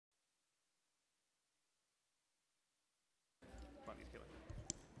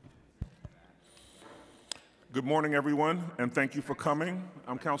Good morning, everyone, and thank you for coming.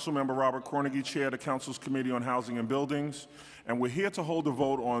 I'm Councilmember Robert Cornegy, Chair of the Council's Committee on Housing and Buildings, and we're here to hold a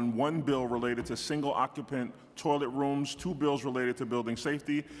vote on one bill related to single-occupant toilet rooms, two bills related to building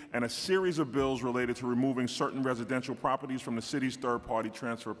safety, and a series of bills related to removing certain residential properties from the city's third-party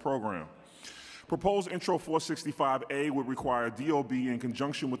transfer program. Proposed Intro 465A would require DOB in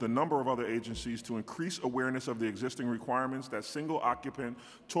conjunction with a number of other agencies to increase awareness of the existing requirements that single-occupant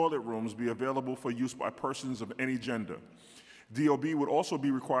toilet rooms be available for use by persons of any gender. DOB would also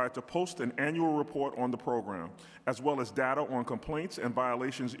be required to post an annual report on the program, as well as data on complaints and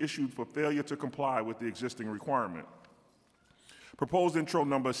violations issued for failure to comply with the existing requirement. Proposed Intro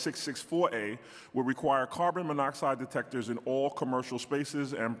number 664A would require carbon monoxide detectors in all commercial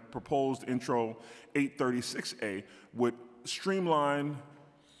spaces, and proposed Intro 836A would streamline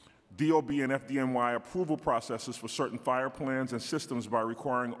DOB and FDNY approval processes for certain fire plans and systems by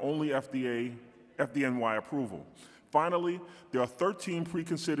requiring only FDNY approval. Finally, there are 13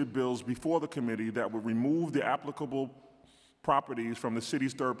 pre-considered bills before the committee that would remove the applicable properties from the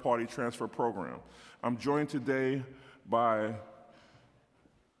city's third-party transfer program. I'm joined today by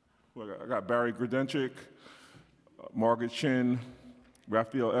I got Barry Grudenchik, Margaret Chin,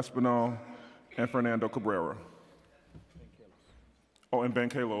 Rafael Espinal, and Fernando Cabrera. Oh, and Ben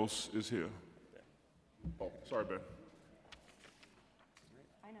Kalos is here. Oh, sorry, Ben.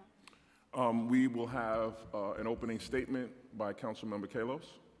 I know. We will have an opening statement by Councilmember Kalos.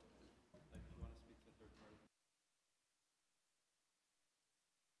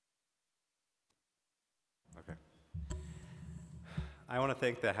 I want to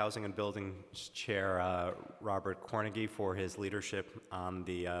thank the Housing and Buildings Chair, Robert Cornegy, for his leadership on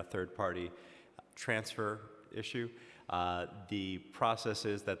the third-party transfer issue. The process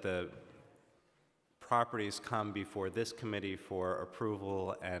is that the properties come before this committee for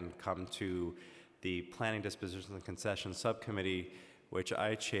approval and come to the Planning, Disposition, and Concession Subcommittee, which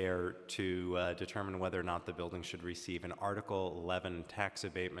I chair, to determine whether or not the building should receive an Article 11 tax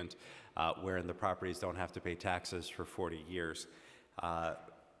abatement, wherein the properties don't have to pay taxes for 40 years.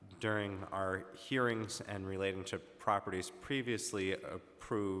 During our hearings and relating to properties previously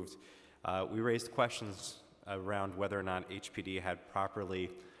approved, we raised questions around whether or not HPD had properly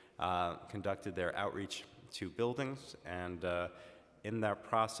conducted their outreach to buildings, and in that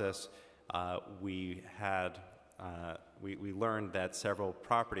process, we learned that several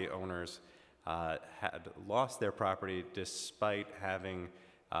property owners had lost their property despite having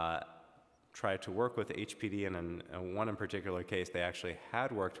tried to work with HPD, and in one in particular case, they actually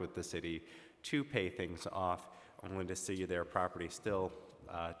had worked with the city to pay things off, only to see their property still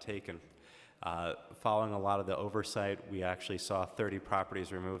taken. Following a lot of the oversight, we actually saw 30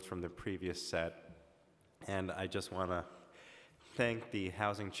 properties removed from the previous set, and I just want to thank the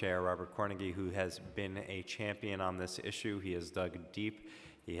Housing Chair, Robert Cornegy, who has been a champion on this issue. He has dug deep.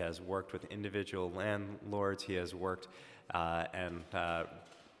 He has worked with individual landlords. He has worked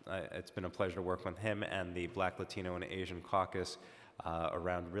it's been a pleasure to work with him and the Black, Latino, and Asian Caucus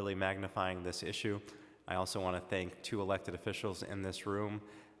around really magnifying this issue. I also want to thank two elected officials in this room.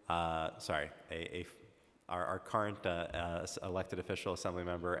 Our current elected official,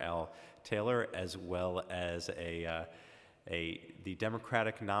 Assemblymember Al Taylor, as well as the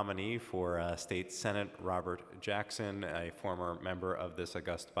Democratic nominee for State Senate, Robert Jackson, a former member of this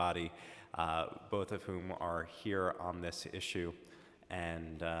august body, both of whom are here on this issue.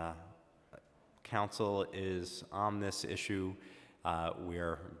 And council is on this issue. We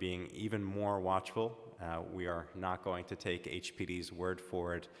are being even more watchful. We are not going to take HPD's word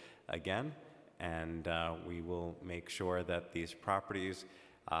for it again, and we will make sure that these properties,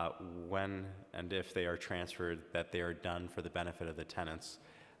 when and if they are transferred, that they are done for the benefit of the tenants,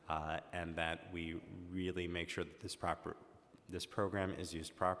 and that we really make sure that this program is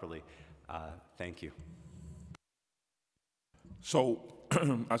used properly. Thank you. So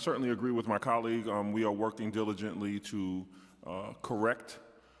I certainly agree with my colleague. We are working diligently to correct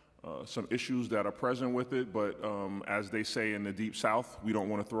some issues that are present with it, but as they say in the Deep South, we don't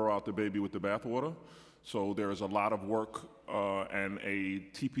want to throw out the baby with the bathwater. So there is a lot of work and a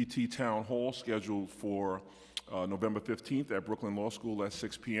TPT town hall scheduled for November 15th at Brooklyn Law School at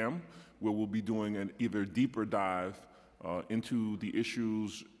 6 p.m., where we'll be doing an either deeper dive into the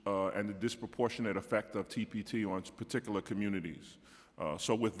issues and the disproportionate effect of TPT on particular communities.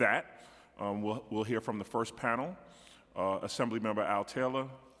 So with that, we'll hear from the first panel, Assemblymember Al Taylor,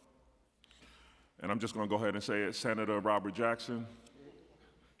 and I'm just going to go ahead and say it, Senator Robert Jackson,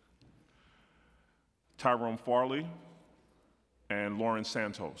 Tyrone Farley, and Lauren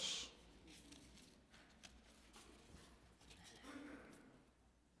Santos.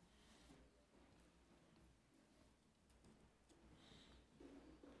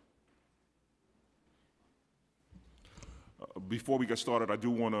 Before we get started, I do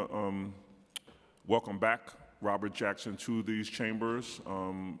want to welcome back Robert Jackson to these chambers.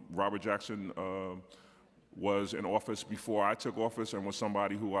 Robert Jackson was in office before I took office and was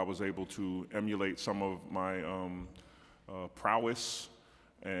somebody who I was able to emulate some of my prowess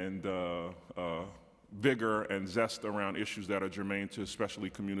and vigor and zest around issues that are germane to especially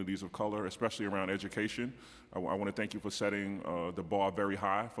communities of color, especially around education. I want to thank you for setting the bar very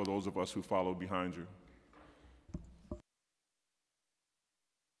high for those of us who followed behind you.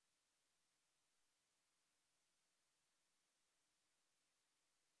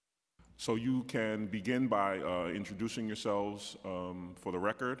 So you can begin by introducing yourselves for the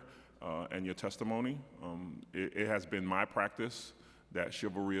record and your testimony. It has been my practice that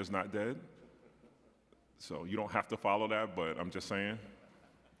chivalry is not dead. So you don't have to follow that, but I'm just saying.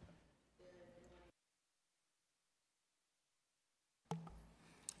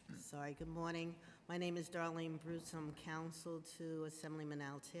 Sorry, good morning. My name is Darlene Bruce. I'm counsel to Assemblyman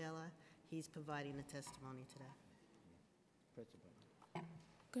Al Taylor. He's providing the testimony today.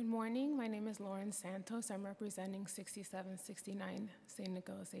 Good morning. My name is Lauren Santos. I'm representing 6769 St.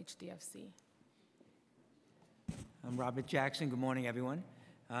 Nicholas HDFC. I'm Robert Jackson. Good morning, everyone.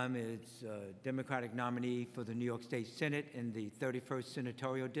 I'm a Democratic nominee for the New York State Senate in the 31st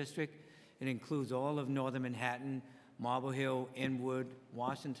Senatorial District. It includes all of Northern Manhattan, Marble Hill, Inwood,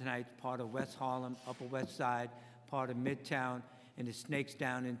 Washington Heights, part of West Harlem, Upper West Side, part of Midtown, and it snakes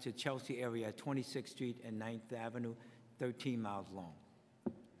down into Chelsea area at 26th Street and 9th Avenue, 13 miles long.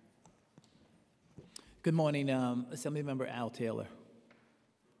 Good morning, Assemblymember Al Taylor.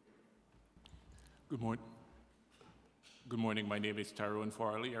 Good morning. Good morning. My name is Tyrone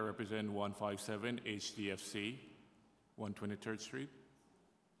Farley. I represent 157 HDFC, 123rd Street.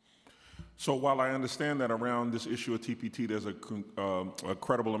 So while I understand that around this issue of TPT there's a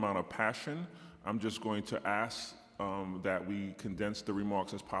credible amount of passion, I'm just going to ask that we condense the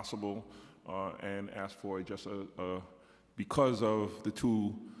remarks as possible and ask for because of the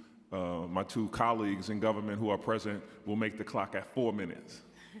my two colleagues in government who are present, we'll make the clock at 4 minutes.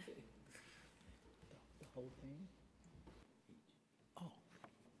 The whole thing? Oh.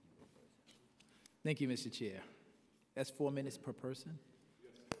 Thank you, Mr. Chair. That's 4 minutes per person?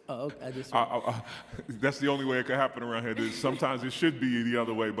 Oh, okay. That's the only way it could happen around here. Sometimes it should be the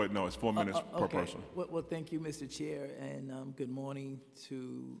other way, but no, it's 4 minutes per okay. person. Well, thank you, Mr. Chair, and good morning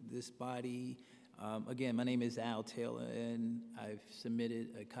to this body. Again, my name is Al Taylor, and I've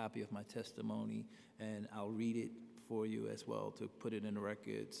submitted a copy of my testimony, and I'll read it for you as well to put it in the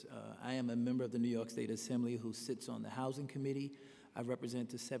records. I am a member of the New York State Assembly who sits on the Housing Committee. I represent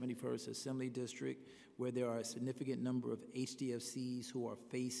the 71st Assembly District, where there are a significant number of HDFCs who are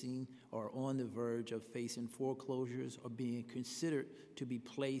facing or on the verge of facing foreclosures or being considered to be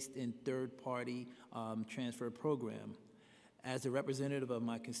placed in third-party transfer program. As a representative of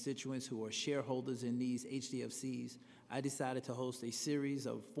my constituents who are shareholders in these HDFCs, I decided to host a series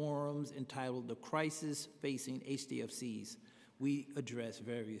of forums entitled The Crisis Facing HDFCs. We address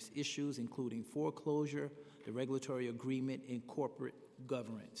various issues, including foreclosure, the regulatory agreement, and corporate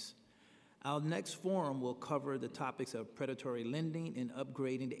governance. Our next forum will cover the topics of predatory lending and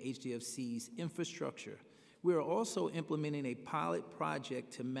upgrading the HDFC's infrastructure. We are also implementing a pilot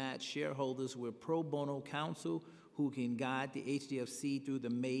project to match shareholders with pro bono counsel who can guide the HDFC through the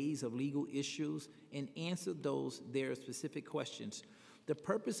maze of legal issues and answer their specific questions. The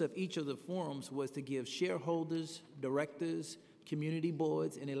purpose of each of the forums was to give shareholders, directors, community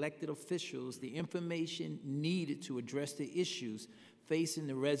boards, and elected officials the information needed to address the issues facing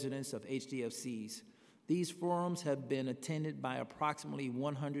the residents of HDFCs. These forums have been attended by approximately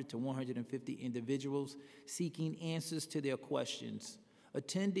 100 to 150 individuals seeking answers to their questions.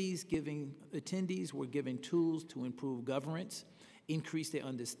 Attendees were given tools to improve governance, increase their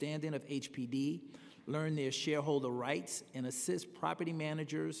understanding of HPD, learn their shareholder rights, and assist property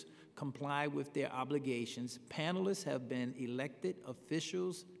managers comply with their obligations. Panelists have been elected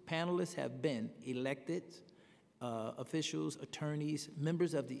officials. Officials, attorneys,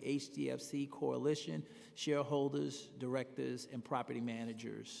 members of the HDFC Coalition, shareholders, directors, and property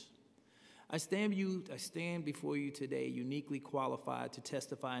managers. I stand before you today uniquely qualified to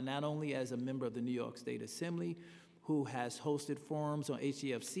testify not only as a member of the New York State Assembly, who has hosted forums on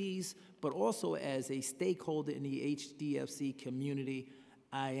HDFCs, but also as a stakeholder in the HDFC community.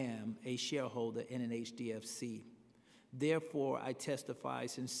 I am a shareholder in an HDFC. Therefore, I testify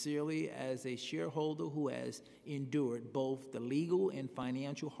sincerely as a shareholder who has endured both the legal and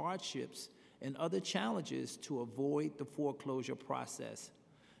financial hardships and other challenges to avoid the foreclosure process.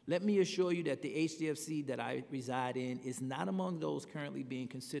 Let me assure you that the HDFC that I reside in is not among those currently being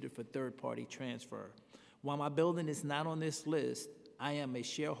considered for third-party transfer. While my building is not on this list, I am a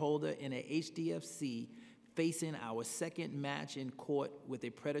shareholder in a HDFC facing our second match in court with a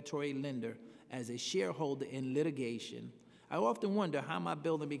predatory lender as a shareholder in litigation. I often wonder how my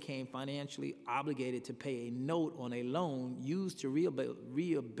building became financially obligated to pay a note on a loan used to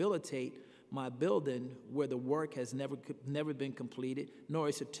rehabilitate my building where the work has never been completed, nor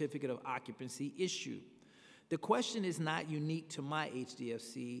a certificate of occupancy issued. The question is not unique to my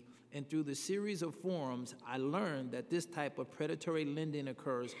HDFC, and through the series of forums, I learned that this type of predatory lending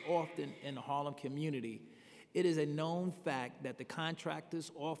occurs often in the Harlem community. It is a known fact that the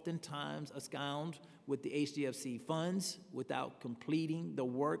contractors oftentimes abscond with the HDFC funds without completing the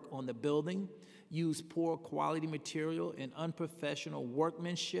work on the building, use poor quality material and unprofessional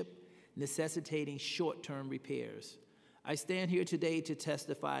workmanship, necessitating short-term repairs. I stand here today to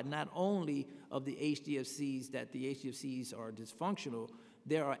testify not only of the HDFCs that the HDFCs are dysfunctional,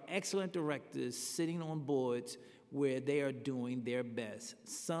 there are excellent directors sitting on boards where they are doing their best.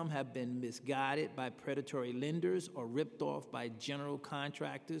 Some have been misguided by predatory lenders or ripped off by general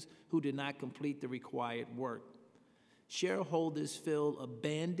contractors who did not complete the required work. Shareholders feel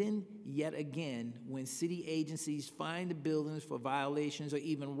abandoned yet again when city agencies fine the buildings for violations or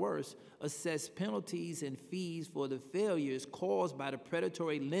even worse, assess penalties and fees for the failures caused by the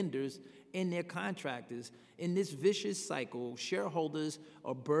predatory lenders and their contractors. In this vicious cycle, shareholders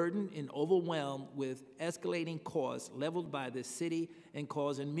are burdened and overwhelmed with escalating costs leveled by the city and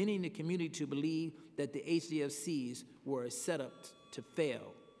causing many in the community to believe that the HDFCs were set up to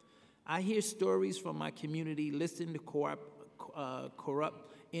fail. I hear stories from my community listening to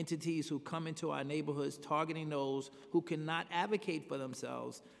corrupt entities who come into our neighborhoods targeting those who cannot advocate for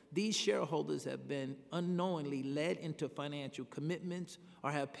themselves. These shareholders have been unknowingly led into financial commitments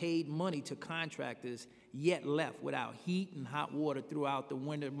or have paid money to contractors, yet left without heat and hot water throughout the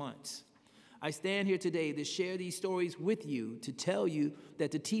winter months. I stand here today to share these stories with you, to tell you that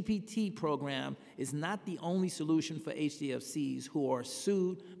the TPT program is not the only solution for HDFCs who are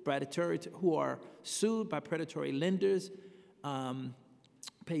sued by predatory lenders,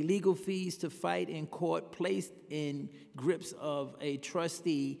 pay legal fees to fight in court, placed in grips of a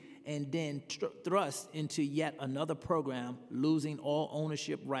trustee, and then thrust into yet another program, losing all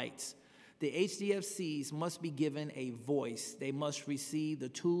ownership rights. The HDFCs must be given a voice. They must receive the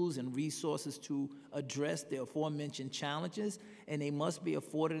tools and resources to address the aforementioned challenges, and they must be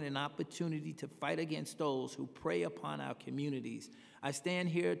afforded an opportunity to fight against those who prey upon our communities. I stand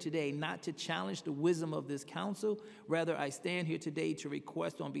here today not to challenge the wisdom of this council. Rather, I stand here today to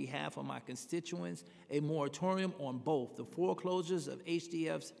request on behalf of my constituents a moratorium on both the foreclosures of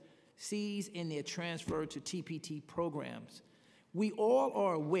HDFCs and their transfer to TPT programs. We all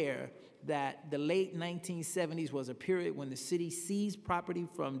are aware that the late 1970s was a period when the city seized property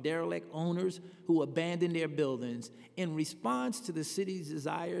from derelict owners who abandoned their buildings. In response to the city's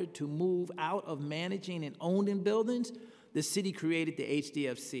desire to move out of managing and owning buildings, the city created the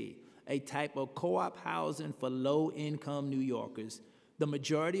HDFC, a type of co-op housing for low-income New Yorkers. The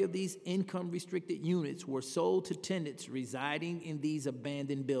majority of these income-restricted units were sold to tenants residing in these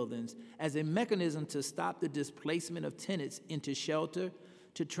abandoned buildings as a mechanism to stop the displacement of tenants into shelter,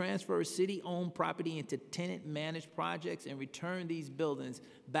 to transfer city-owned property into tenant-managed projects and return these buildings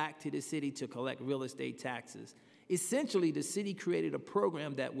back to the city to collect real estate taxes. Essentially, the city created a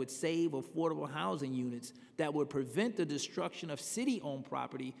program that would save affordable housing units, that would prevent the destruction of city-owned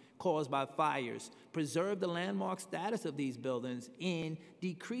property caused by fires, preserve the landmark status of these buildings, and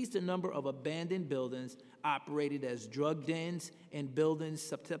decrease the number of abandoned buildings operated as drug dens and buildings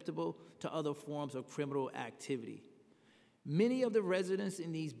susceptible to other forms of criminal activity. Many of the residents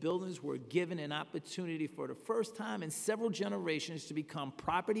in these buildings were given an opportunity for the first time in several generations to become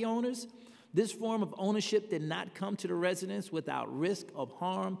property owners. This form of ownership did not come to the residents without risk of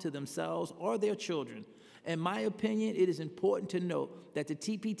harm to themselves or their children. In my opinion, it is important to note that the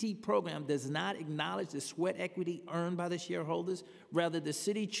TPT program does not acknowledge the sweat equity earned by the shareholders. Rather, the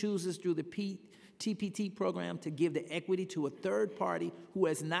city chooses through the TPT program to give the equity to a third party who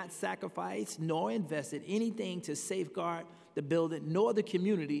has not sacrificed nor invested anything to safeguard the building nor the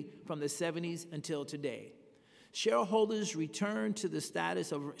community from the 70s until today. Shareholders are returned to the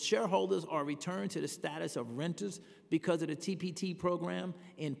status of renters because of the TPT program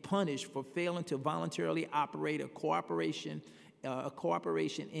and punished for failing to voluntarily operate a cooperation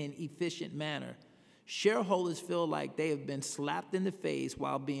in efficient manner. Shareholders feel like they have been slapped in the face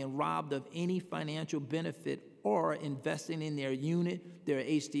while being robbed of any financial benefit or investing in their unit, their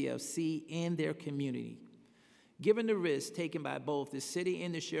HDFC, and their community. Given the risk taken by both the city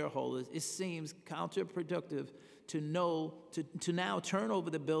and the shareholders, it seems counterproductive to now turn over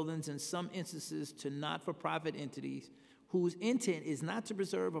the buildings in some instances to not-for-profit entities whose intent is not to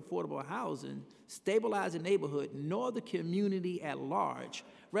preserve affordable housing, stabilize the neighborhood, nor the community at large.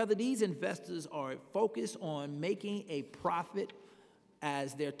 Rather, these investors are focused on making a profit,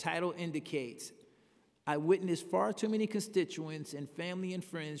 as their title indicates. I witnessed far too many constituents and family and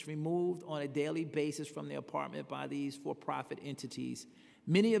friends removed on a daily basis from their apartment by these for-profit entities.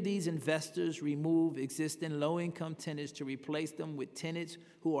 Many of these investors remove existing low-income tenants to replace them with tenants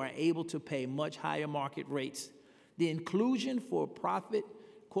who are able to pay much higher market rates. The inclusion for-profit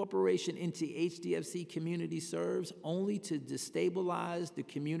corporation into HDFC community serves only to destabilize the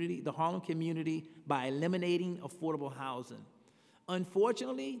community, the Harlem community, by eliminating affordable housing.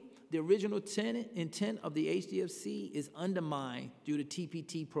 Unfortunately, the original intent of the HDFC is undermined due to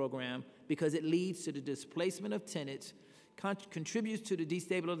TPT program because it leads to the displacement of tenants, contributes to the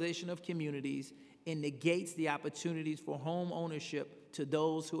destabilization of communities, and negates the opportunities for home ownership to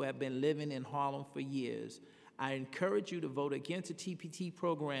those who have been living in Harlem for years. I encourage you to vote against the TPT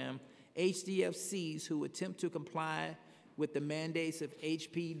program. HDFCs who attempt to comply with the mandates of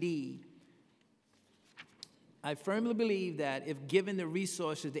HPD. I firmly believe that if given the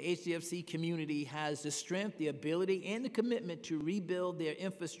resources, the HDFC community has the strength, the ability, and the commitment to rebuild their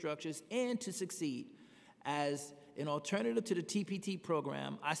infrastructures and to succeed. As an alternative to the TPT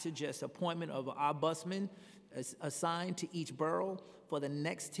program, I suggest appointment of an ombudsman assigned to each borough for the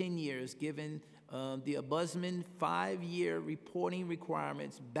next 10 years, given the ombudsman 5-year reporting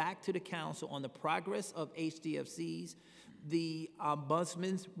requirements back to the council on the progress of HDFCs. The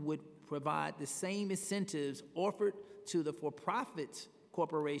ombudsman would provide the same incentives offered to the for-profit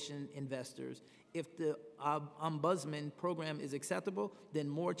corporation investors. If the ombudsman program is acceptable, then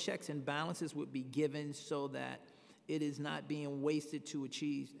more checks and balances would be given so that it is not being wasted to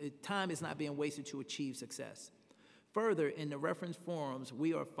achieve, time is not being wasted to achieve success. Further, in the reference forums,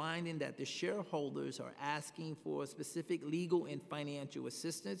 we are finding that the shareholders are asking for specific legal and financial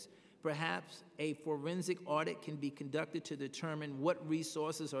assistance. Perhaps a forensic audit can be conducted to determine what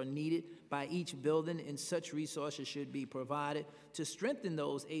resources are needed by each building, and such resources should be provided to strengthen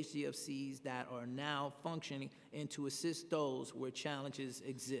those HDFCs that are now functioning and to assist those where challenges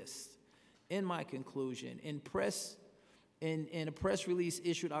exist. In my conclusion, in a press release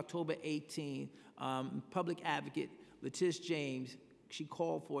issued October 18, public advocate Letitia James, she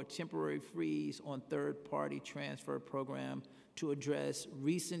called for a temporary freeze on third-party transfer program to address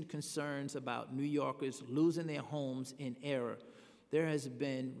recent concerns about New Yorkers losing their homes in error. There has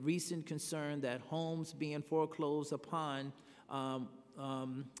been recent concern that homes being foreclosed upon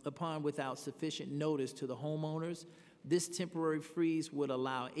without sufficient notice to the homeowners. This temporary freeze would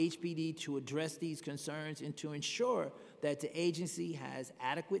allow HPD to address these concerns and to ensure that the agency has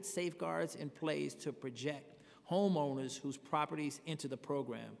adequate safeguards in place to protect homeowners whose properties enter the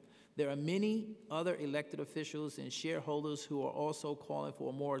program. There are many other elected officials and shareholders who are also calling for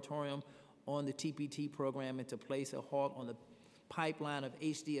a moratorium on the TPT program and to place a halt on the pipeline of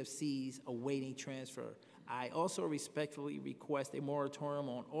HDFCs awaiting transfer. I also respectfully request a moratorium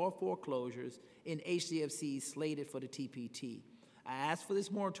on all foreclosures in HDFCs slated for the TPT. I ask for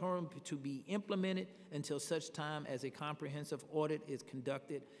this moratorium to be implemented until such time as a comprehensive audit is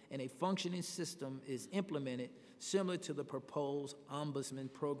conducted and a functioning system is implemented similar to the proposed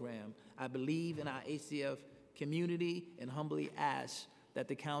ombudsman program. I believe in our HDF community and humbly ask that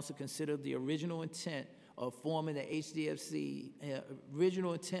the council consider the original intent of forming the HDFC,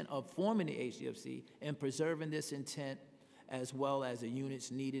 and preserving this intent as well as the units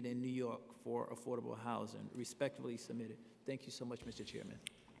needed in New York for affordable housing. Respectfully submitted. Thank you so much, Mr. Chairman.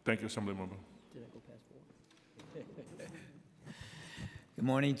 Thank you, Assemblymember. Did I go past 4? Good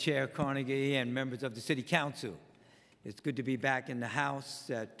morning, Chair Carnegie and members of the City Council. It's good to be back in the House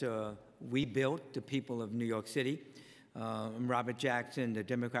that we built, the people of New York City. I'm Robert Jackson, the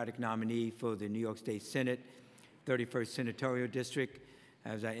Democratic nominee for the New York State Senate, 31st Senatorial District.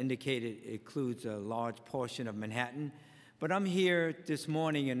 As I indicated, it includes a large portion of Manhattan. But I'm here this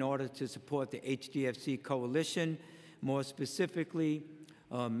morning in order to support the HDFC Coalition, more specifically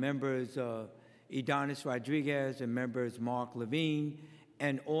members Edonis Rodriguez and members Mark Levine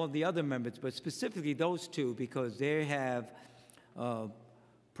and all the other members, but specifically those two because they have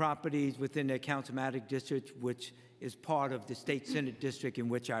properties within their councilmatic district, which is part of the State Senate district in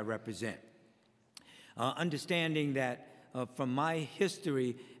which I represent. Understanding that from my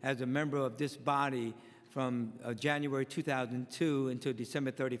history as a member of this body from January 2002 until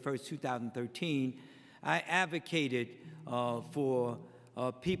December 31st, 2013, I advocated for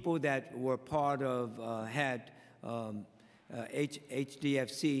people that were part of, had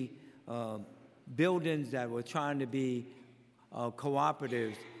HDFC buildings that were trying to be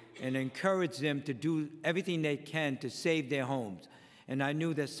cooperatives and encourage them to do everything they can to save their homes. And I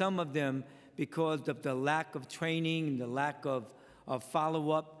knew that some of them, because of the lack of training and the lack of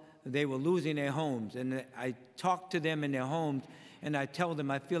follow-up, they were losing their homes. And I talked to them in their homes, and I tell them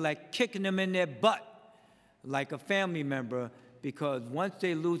I feel like kicking them in their butt like a family member, because once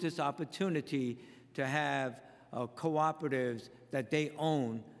they lose this opportunity to have cooperatives that they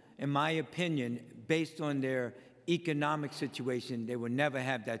own, in my opinion, based on their economic situation, they will never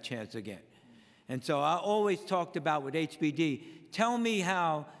have that chance again. And so I always talked about with HBD, tell me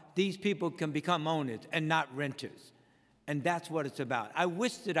how these people can become owners and not renters. And that's what it's about. I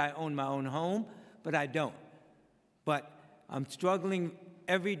wish that I owned my own home, but I don't. But I'm struggling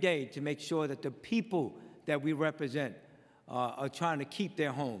every day to make sure that the people that we represent are trying to keep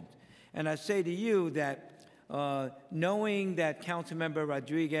their homes. And I say to you that knowing that Councilmember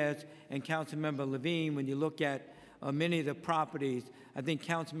Rodriguez and Councilmember Levine, when you look at many of the properties, I think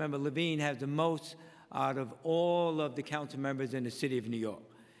Councilmember Levine has the most out of all of the council members in the city of New York.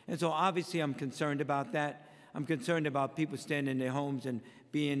 And so obviously I'm concerned about that. I'm concerned about people staying in their homes and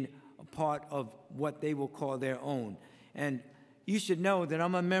being a part of what they will call their own. And you should know that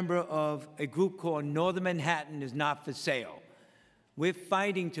I'm a member of a group called Northern Manhattan is Not for Sale. We're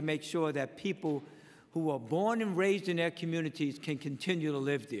fighting to make sure that people who are born and raised in their communities can continue to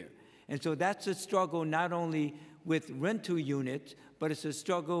live there. And so that's a struggle not only with rental units, but it's a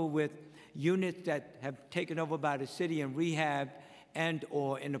struggle with units that have taken over by the city and rehab and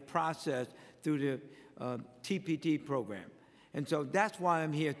or in the process through the TPT program. And so that's why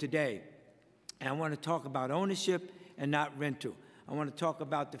I'm here today. And I want to talk about ownership and not rental. I want to talk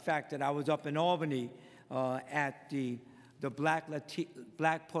about the fact that I was up in Albany at the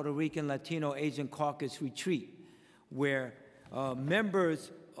Black Puerto Rican Latino Asian Caucus retreat, where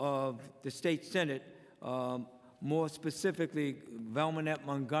members of the state Senate, more specifically Velmanette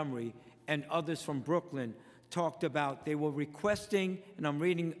Montgomery and others from Brooklyn, talked about, they were requesting, and I'm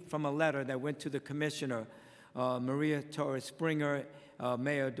reading from a letter that went to the commissioner, Maria Torres Springer,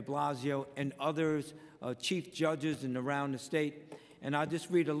 Mayor de Blasio, and others, chief judges and around the state, and I'll just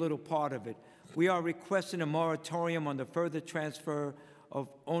read a little part of it. We are requesting a moratorium on the further transfer of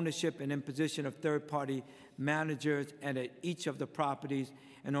ownership and imposition of third-party managers and at each of the properties,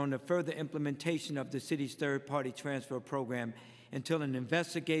 and on the further implementation of the city's third-party transfer program until an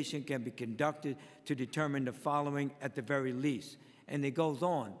investigation can be conducted to determine the following at the very least. And it goes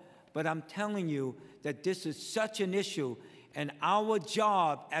on. But I'm telling you that this is such an issue, and our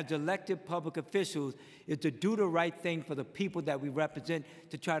job as elected public officials is to do the right thing for the people that we represent,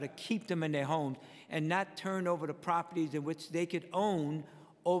 to try to keep them in their homes and not turn over the properties in which they could own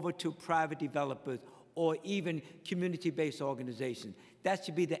over to private developers or even community-based organizations. That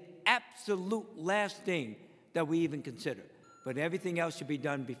should be the absolute last thing that we even consider. But everything else should be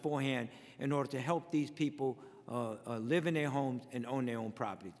done beforehand in order to help these people live in their homes and own their own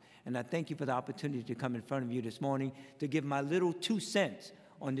properties. And I thank you for the opportunity to come in front of you this morning to give my little 2 cents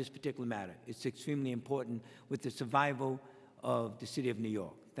on this particular matter. It's extremely important with the survival of the city of New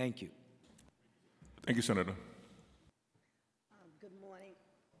York. Thank you. Thank you, Senator. Good morning.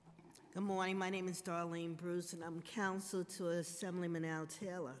 Good morning. My name is Darlene Bruce, and I'm counsel to Assemblyman Al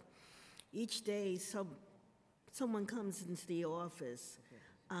Taylor. Each day, someone comes into the office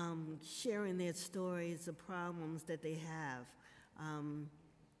sharing their stories, the problems that they have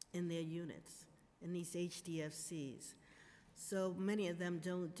in their units, in these HDFCs. So many of them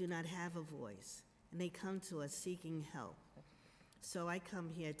do not have a voice, and they come to us seeking help. So I come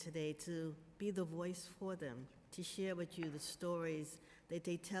here today to be the voice for them, to share with you the stories that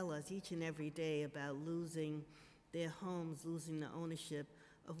they tell us each and every day about losing their homes, losing the ownership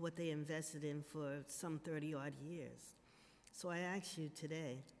of what they invested in for some 30-odd years. So I ask you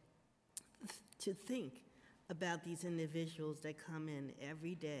today to think about these individuals that come in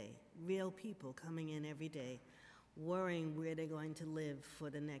every day, real people coming in every day, worrying where they're going to live for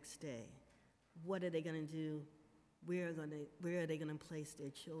the next day. What are they going to do? Where are they going to place their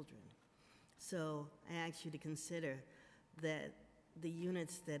children? So I ask you to consider that the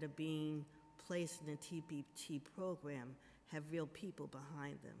units that are being placed in the TPT program have real people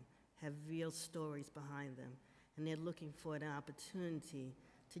behind them, have real stories behind them, and they're looking for an opportunity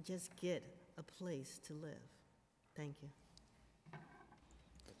to just get a place to live. Thank you.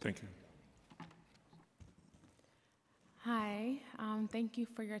 Thank you. Hi, thank you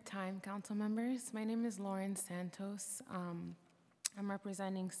for your time, council members. My name is Lauren Santos. I'm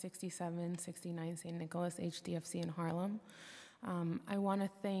representing 6769 St. Nicholas HDFC in Harlem. I want to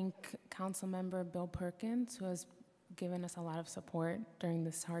thank Councilmember Bill Perkins, who has given us a lot of support during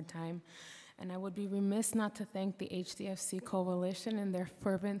this hard time. And I would be remiss not to thank the HDFC Coalition and their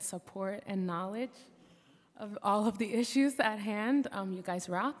fervent support and knowledge of all of the issues at hand. You guys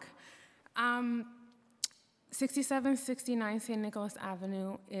rock. 6769 St. Nicholas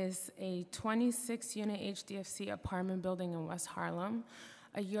Avenue is a 26-unit HDFC apartment building in West Harlem.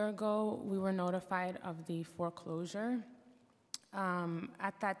 A year ago, we were notified of the foreclosure.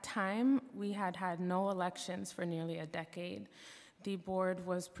 At that time, we had had no elections for nearly a decade. The board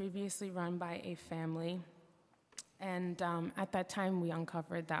was previously run by a family, and at that time, we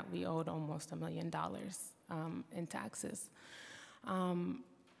uncovered that we owed almost $1 million in taxes.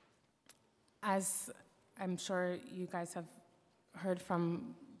 As I'm sure you guys have heard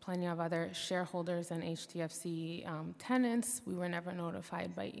from plenty of other shareholders and HDFC tenants, we were never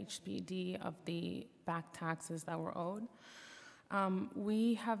notified by HPD of the back taxes that were owed.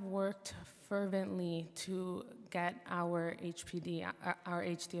 We have worked fervently to get our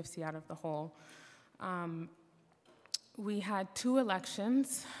HDFC out of the hole. We had 2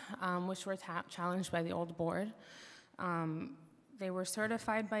 elections, which were challenged by the old board. They were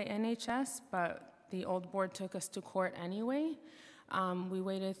certified by NHS, but the old board took us to court anyway. We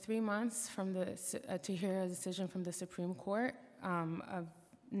waited 3 months to hear a decision from the Supreme Court of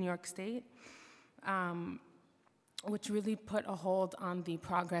New York State, which really put a hold on the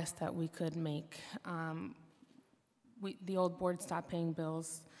progress that we could make. The old board stopped paying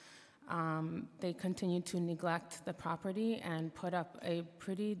bills. They continued to neglect the property and put up a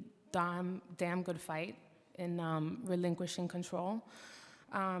pretty damn good fight in relinquishing control.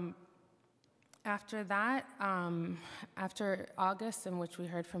 After that, after August, in which we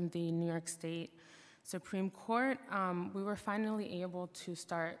heard from the New York State Supreme Court, we were finally able to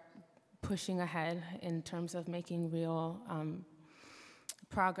start pushing ahead in terms of making real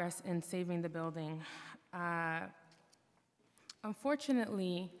progress in saving the building.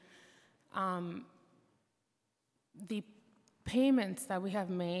 Unfortunately, the payments that we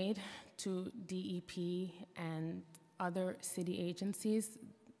have made to DEP and other city agencies,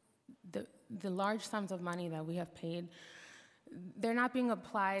 the large sums of money that we have paid, they're not being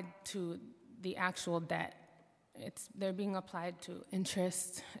applied to the actual debt. They're being applied to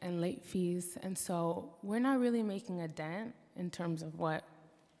interest and late fees, and so we're not really making a dent in terms of what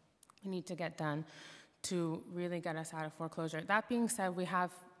we need to get done to really get us out of foreclosure. That being said, we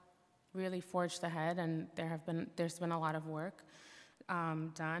have really forged ahead, and there's been a lot of work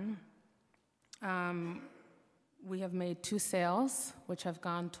done. We have made 2 sales, which have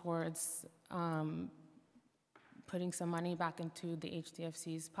gone towards putting some money back into the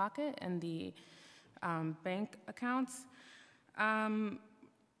HDFC's pocket and the bank accounts.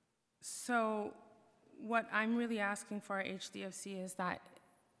 So what I'm really asking for our HDFC is that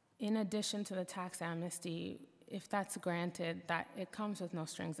in addition to the tax amnesty, if that's granted, that it comes with no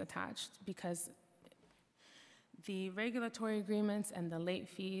strings attached, because the regulatory agreements and the late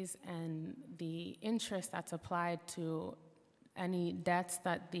fees and the interest that's applied to any debts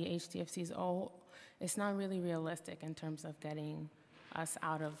that the HDFCs owe, it's not really realistic in terms of getting us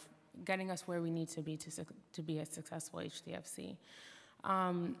where we need to be a successful HDFC.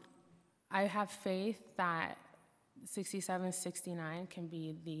 I have faith that 6769 can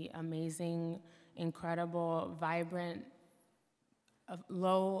be the amazing, incredible, vibrant,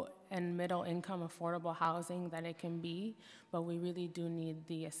 low and middle income affordable housing that it can be, but we really do need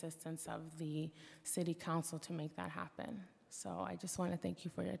the assistance of the City Council to make that happen. So I just want to thank you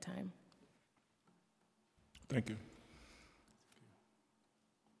for your time. Thank you.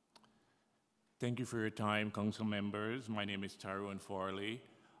 Thank you for your time, council members. My name is Tyrone Farley.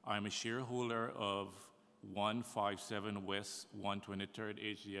 I'm a shareholder of 157 West 123rd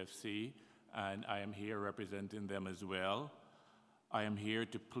HDFC, and I am here representing them as well. I am here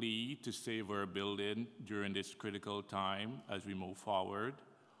to plead to save our building during this critical time as we move forward.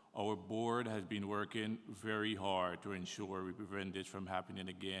 Our board has been working very hard to ensure we prevent this from happening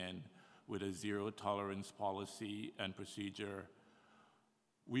again with a zero-tolerance policy and procedure.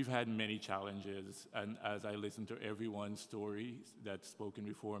 We've had many challenges, and as I listen to everyone's stories that's spoken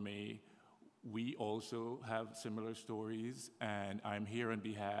before me, we also have similar stories, and I'm here on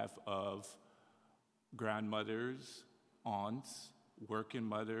behalf of grandmothers, aunts, working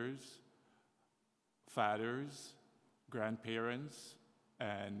mothers, fathers, grandparents,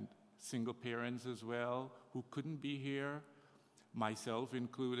 and single parents as well who couldn't be here, myself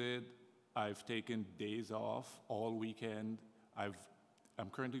included. I've taken days off all weekend. I'm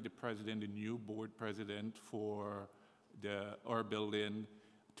currently the new board president for our building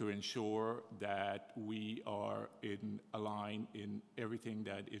to ensure that we are in line in everything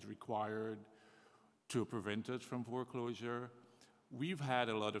that is required to prevent us from foreclosure. we've had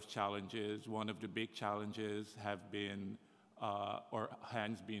a lot of challenges. One of the big challenges have been our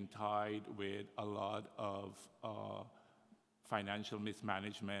hands being tied with a lot of financial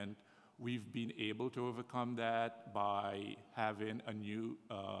mismanagement. We've been able to overcome that by having a new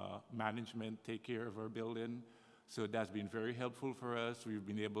management take care of our building. So that's been very helpful for us. We've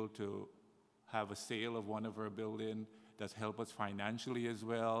been able to have a sale of one of our buildings that's helped us financially as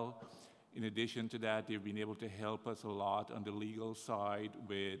well. In addition to that, they've been able to help us a lot on the legal side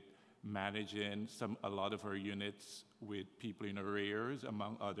with managing a lot of our units with people in arrears,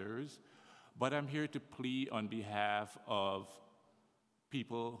 among others. But I'm here to plead on behalf of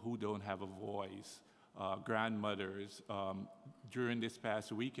people who don't have a voice, grandmothers. During this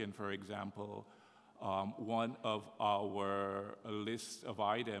past weekend, for example, one of our lists of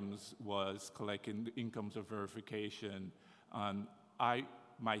items was collecting the incomes of verification. I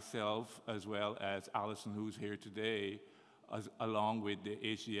myself, as well as Allison, who's here today, along with the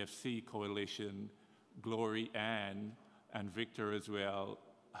HDFC coalition, Glory Ann and Victor as well,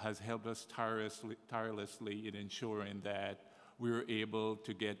 has helped us tirelessly in ensuring that we're able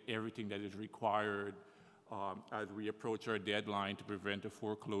to get everything that is required as we approach our deadline to prevent a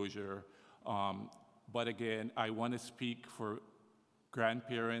foreclosure. But again, I want to speak for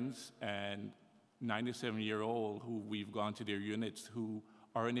grandparents and 97-year-old who we've gone to their units who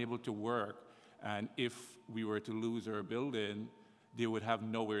are unable to work. And if we were to lose our building, they would have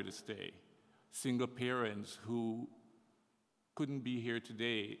nowhere to stay. Single parents who couldn't be here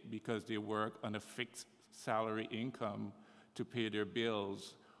today because they work on a fixed salary income to pay their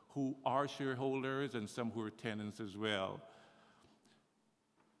bills, who are shareholders and some who are tenants as well.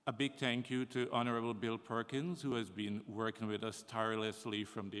 A big thank you to Honorable Bill Perkins, who has been working with us tirelessly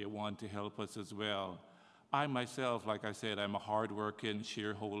from day one to help us as well. I myself, like I said, I'm a hardworking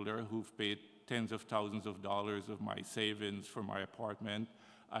shareholder who've paid tens of thousands of dollars of my savings for my apartment.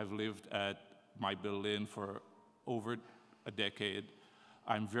 I've lived at my building for over a decade.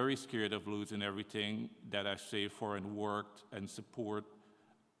 I'm very scared of losing everything that I've saved for and worked and support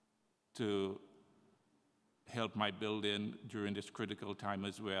to help my building during this critical time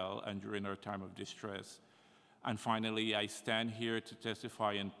as well and during our time of distress. And finally, I stand here to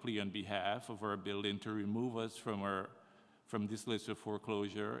testify and plead on behalf of our building to remove us from this list of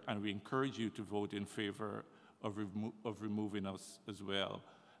foreclosure, and we encourage you to vote in favor of removing us as well.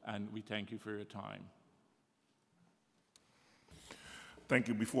 And we thank you for your time. Thank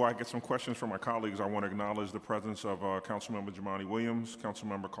you. Before I get some questions from my colleagues, I want to acknowledge the presence of Councilmember Jamani Williams,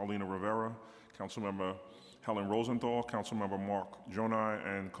 Councilmember Carlina Rivera, Councilmember Helen Rosenthal, Councilmember Mark Jonai,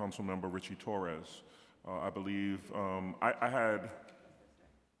 and Councilmember Richie Torres. I believe I had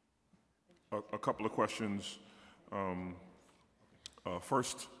a couple of questions.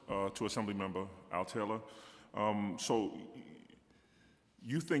 First, to Assemblymember Al Taylor. So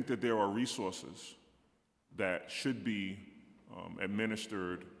you think that there are resources that should be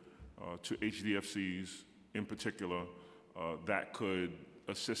administered to HDFCs in particular that could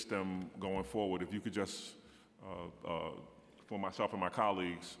assist them going forward? If you could just, for myself and my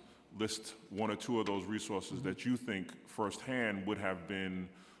colleagues, list one or two of those resources that you think firsthand would have been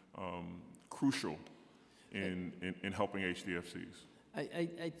crucial in helping HDFCs.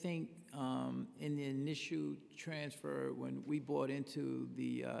 I think in the initial transfer, when we bought into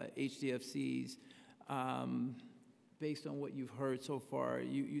the HDFCs, based on what you've heard so far,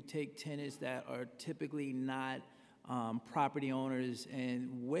 you take tenants that are typically not property owners and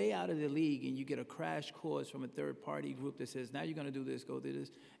way out of the league, and you get a crash course from a third-party group that says, now you're going to do this, go do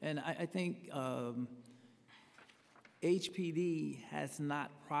this. And I think HPD has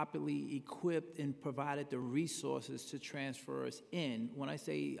not properly equipped and provided the resources to transfer us in. When I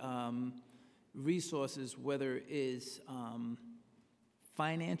say resources, whether it's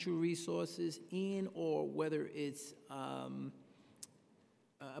financial resources in or whether it's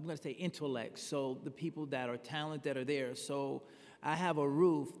I'm going to say intellect, so the people that are talented that are there. So I have a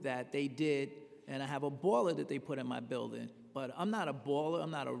roof that they did, and I have a boiler that they put in my building. But I'm not a boiler,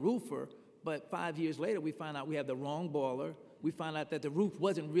 I'm not a roofer, but 5 years later we find out we have the wrong boiler. We find out that the roof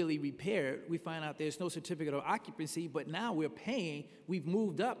wasn't really repaired. We find out there's no certificate of occupancy, but now we're paying, we've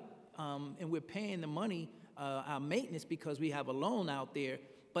moved up, and we're paying the money, our maintenance, because we have a loan out there,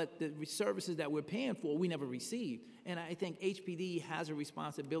 but the services that we're paying for, we never received. And I think HPD has a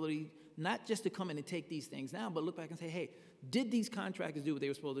responsibility not just to come in and take these things down, but look back and say, hey, did these contractors do what they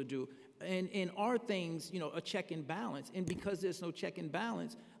were supposed to do? And are things, a check and balance? And because there's no check and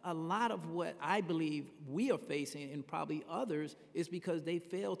balance, a lot of what I believe we are facing, and probably others, is because they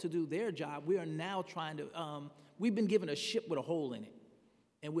failed to do their job. We are now trying to, we've been given a ship with a hole in it,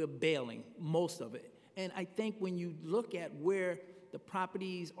 and we're bailing most of it. And I think when you look at where the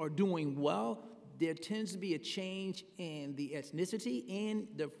properties are doing well, there tends to be a change in the ethnicity and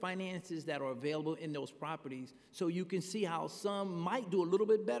the finances that are available in those properties. So you can see how some might do a little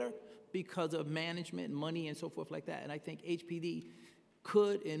bit better because of management, money, and so forth like that. And I think HPD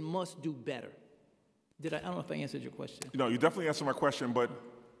could and must do better. I don't know if I answered your question. No, you definitely answered my question, but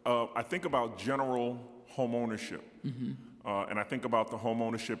I think about general home ownership. And I think about the home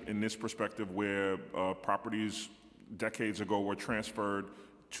ownership in this perspective where properties decades ago were transferred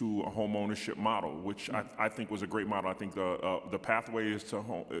to a home ownership model, which I think was a great model. I think the pathways to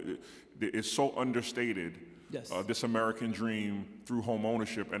home is so understated. Yes. This American dream through home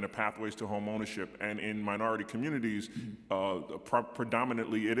ownership and the pathways to home ownership. And in minority communities,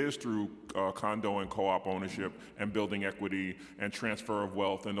 predominantly it is through condo and co-op ownership and building equity and transfer of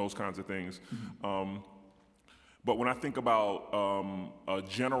wealth and those kinds of things. But when I think about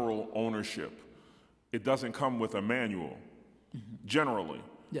general ownership, it doesn't come with a manual, generally.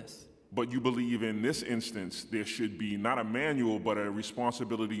 Yes. But you believe in this instance there should be not a manual, but a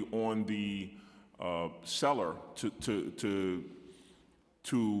responsibility on the seller to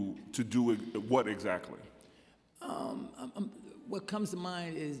do what exactly? What comes to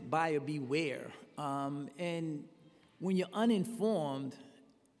mind is buyer beware. And when you're uninformed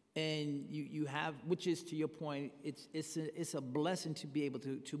and you have, which is to your point, it's a blessing to be able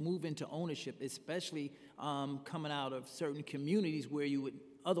to move into ownership, especially coming out of certain communities where you would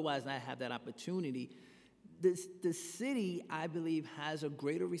otherwise not have that opportunity. The city, I believe, has a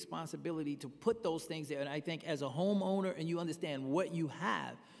greater responsibility to put those things there. And I think as a homeowner, and you understand what you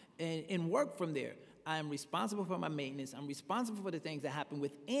have, and work from there. I am responsible for my maintenance. I'm responsible for the things that happen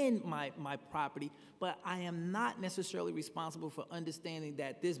within my property, but I am not necessarily responsible for understanding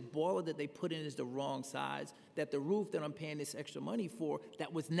that this boiler that they put in is the wrong size, that the roof that I'm paying this extra money for,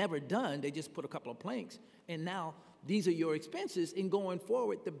 that was never done, they just put a couple of planks, and now these are your expenses, and going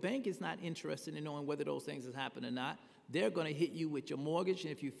forward, the bank is not interested in knowing whether those things have happened or not. They're going to hit you with your mortgage,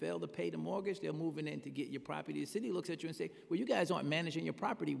 and if you fail to pay the mortgage, they're moving in to get your property. The city looks at you and say, well, you guys aren't managing your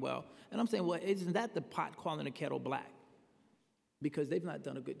property well. And I'm saying, well, isn't that the pot calling the kettle black? Because they've not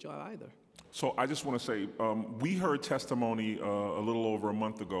done a good job either. So I just want to say, we heard testimony a little over a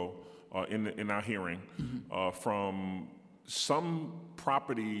month ago in our hearing from some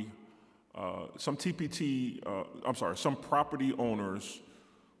property some property owners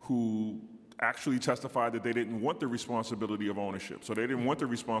who actually testified that they didn't want the responsibility of ownership. So they didn't want the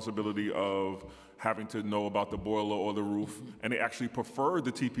responsibility of having to know about the boiler or the roof, and they actually preferred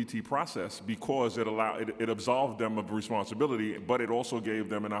the TPT process because it absolved them of responsibility, but it also gave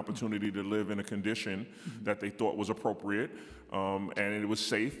them an opportunity to live in a condition that they thought was appropriate, and it was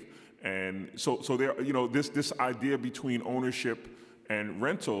safe. And so there, this idea between ownership and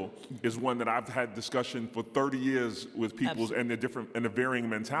rental is one that I've had discussion for 30 years with people and the varying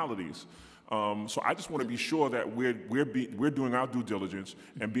mentalities. So I just want to be sure that we're doing our due diligence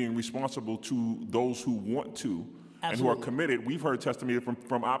and being responsible to those who want to and who are committed. We've heard testimony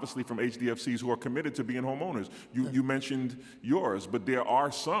from obviously from HDFCs who are committed to being homeowners. You mentioned yours, but there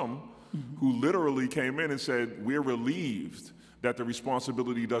are some who literally came in and said, we're relieved that the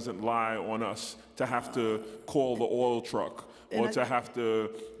responsibility doesn't lie on us to have to call the oil truck or to have to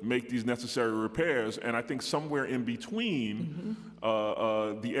make these necessary repairs. And I think somewhere in between,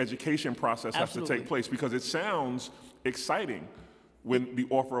 the education process has to take place, because it sounds exciting when the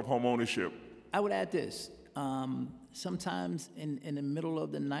offer of home ownership. I would add this. Sometimes in the middle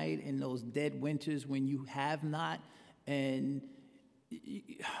of the night, in those dead winters when you have not, and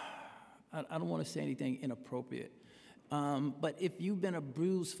I don't want to say anything inappropriate, but if you've been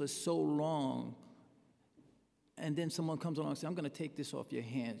abused for so long, and then someone comes along and says, I'm going to take this off your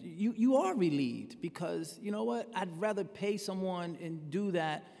hands, you are relieved, because you know what? I'd rather pay someone and do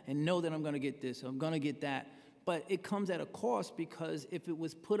that and know that I'm going to get this, or I'm going to get that. But it comes at a cost, because if it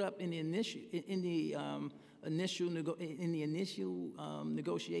was put up in the initial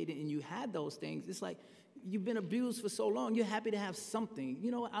negotiating, and you had those things, it's like you've been abused for so long, you're happy to have something. You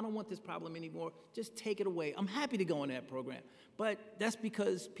know what? I don't want this problem anymore. Just take it away. I'm happy to go in that program. But that's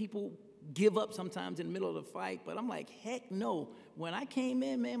because people give up sometimes in the middle of the fight. But I'm like, heck no. When I came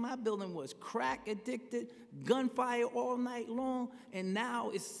in, man, my building was crack addicted, gunfire all night long, and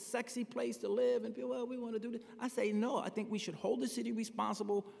now it's a sexy place to live, and people, well, we want to do this. I say, no, I think we should hold the city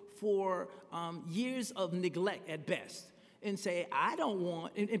responsible for years of neglect at best, and say, I don't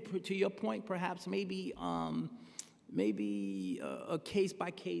want, and to your point, perhaps maybe a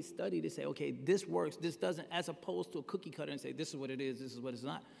case-by-case study to say, okay, this works, this doesn't, as opposed to a cookie cutter and say, this is what it is, this is what it's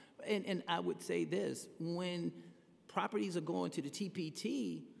not. And I would say this, when properties are going to the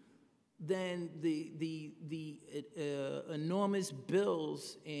TPT, then the enormous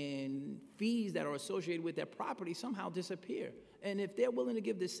bills and fees that are associated with that property somehow disappear. And if they're willing to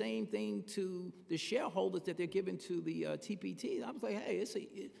give the same thing to the shareholders that they're giving to the TPT, I was like, hey,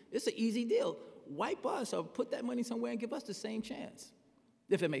 it's an easy deal. Wipe us or put that money somewhere and give us the same chance,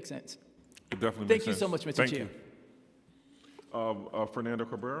 if it makes sense. It definitely Thank makes you sense. so much, Mr. Thank Chair. you. Fernando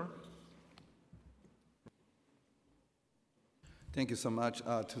Cabrera. Thank you so much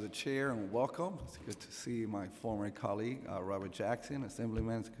to the chair and welcome. It's good to see my former colleague, Robert Jackson,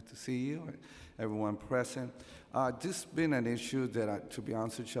 Assemblyman. It's good to see you and everyone present. This has been an issue that, to be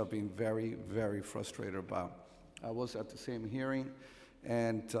honest with you, I've been very, very frustrated about. I was at the same hearing,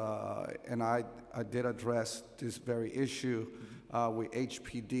 and I did address this very issue with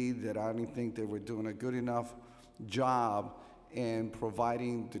HPD, that I didn't think they were doing a good enough job in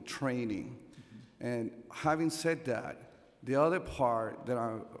providing the training. And having said that, the other part that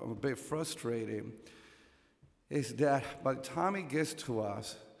I'm a bit frustrated is that by the time it gets to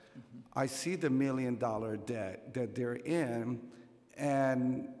us, I see the $1 million debt that they're in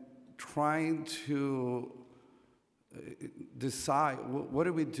and trying to decide what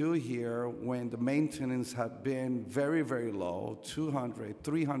do we do here when the maintenance have been very, very low, $200,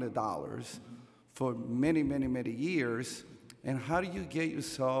 $300 for many, many, many years, and how do you get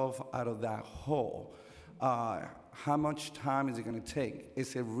yourself out of that hole? How much time is it going to take?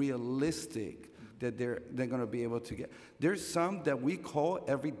 Is it realistic that they're going to be able to get? There's some that we call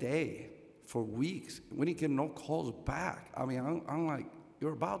every day for weeks. We didn't get no calls back. I mean, I'm like,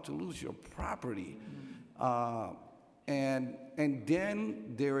 you're about to lose your property. And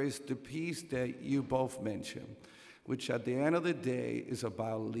then there is the piece that you both mentioned, which at the end of the day is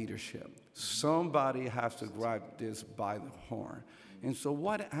about leadership. Somebody has to grab this by the horn. And so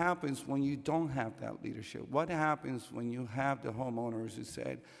what happens when you don't have that leadership? What happens when you have the homeowners who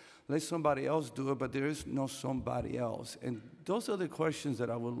said, let somebody else do it, but there is no somebody else? And those are the questions that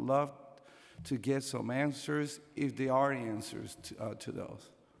I would love to get some answers, if there are answers to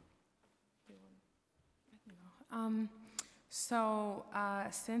those.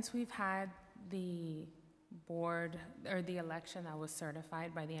 Since we've had the board, or the election that was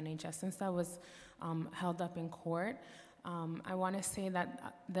certified by the NHS, since that was held up in court, I want to say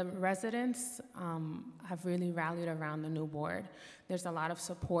that the residents have really rallied around the new board. There's a lot of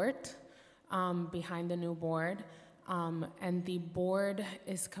support behind the new board, and the board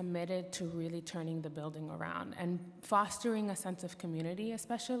is committed to really turning the building around and fostering a sense of community,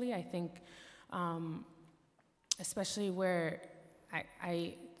 especially, I think, especially where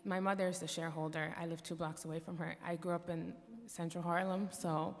my mother is the shareholder. I live 2 blocks away from her. I grew up in Central Harlem,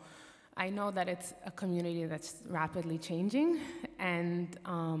 so I know that it's a community that's rapidly changing, and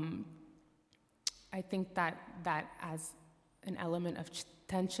I think that adds an element of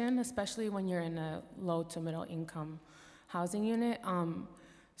tension, especially when you're in a low to middle income housing unit.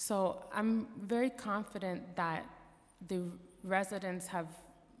 So I'm very confident that the residents have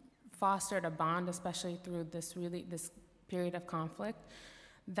fostered a bond, especially through this period of conflict,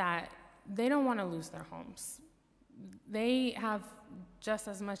 that they don't want to lose their homes. They have just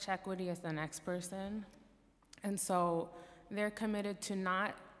as much equity as the next person, and so they're committed to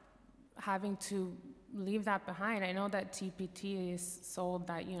not having to leave that behind. I know that TPT is sold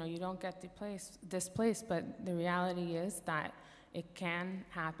that, you don't get displaced, but the reality is that it can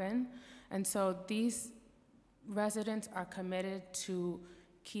happen. And so these residents are committed to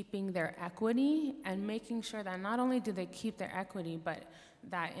keeping their equity and making sure that not only do they keep their equity, but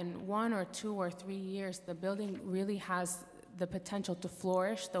that in 1 or 2 or 3 years, the building really has the potential to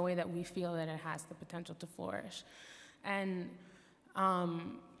flourish the way that we feel that it has the potential to flourish. And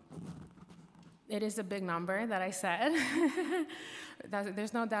it is a big number that I said.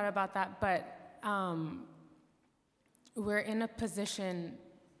 There's no doubt about that, but we're in a position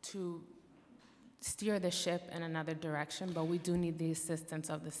to steer the ship in another direction, but we do need the assistance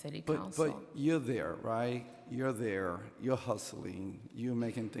of the city council. But you're there, right? You're there, you're hustling, you're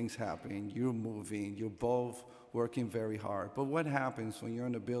making things happen, you're moving, you're both working very hard. But what happens when you're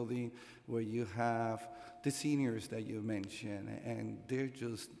in a building where you have the seniors that you mentioned, and they're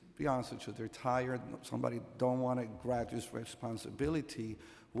just, be honest with you, they're tired, somebody don't want to grab this responsibility?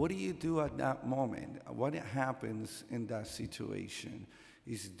 What do you do at that moment? What happens in that situation?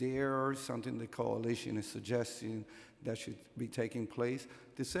 Is there something the coalition is suggesting that should be taking place?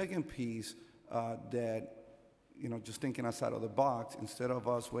 The second piece that, just thinking outside of the box, instead of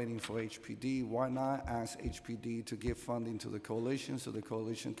us waiting for HPD, why not ask HPD to give funding to the coalition so the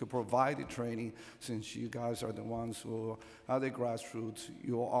coalition could provide the training, since you guys are the ones who are the grassroots,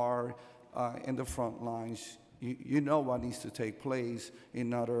 you are in the front lines, you know what needs to take place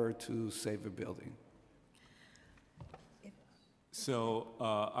in order to save a building. So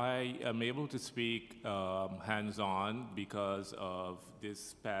I am able to speak hands-on because of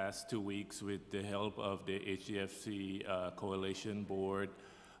this past 2 weeks with the help of the HDFC Coalition Board.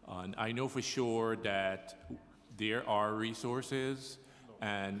 And I know for sure that there are resources,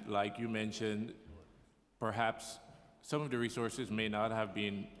 and like you mentioned, perhaps some of the resources may not have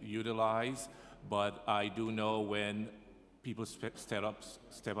been utilized, but I do know when people step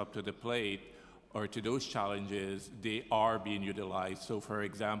up to the plate or to those challenges, they are being utilized. So for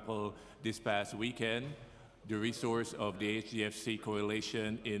example, this past weekend, the resource of the HDFC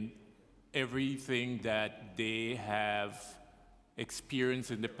Coalition in everything that they have experienced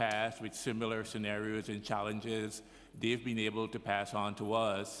in the past with similar scenarios and challenges, they've been able to pass on to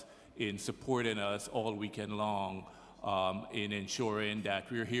us in supporting us all weekend long, in ensuring that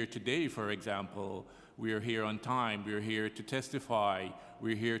we're here today, for example. We are here on time, we're here to testify,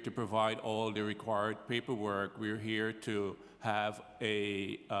 we're here to provide all the required paperwork, we're here to have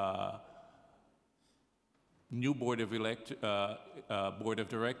a new board of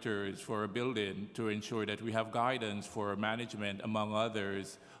directors for a building to ensure that we have guidance for management, among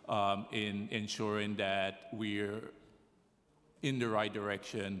others, in ensuring that we're in the right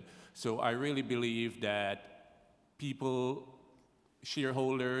direction. So I really believe that people,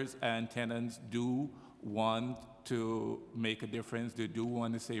 shareholders and tenants do want to make a difference. They do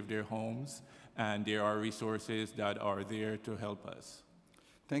want to save their homes, and there are resources that are there to help us.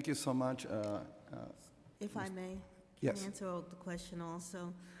 Thank you so much. If I may, Yes. can I answer the question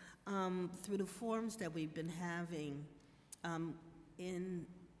also? Through the forums that we've been having in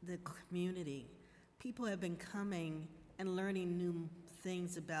the community, people have been coming and learning new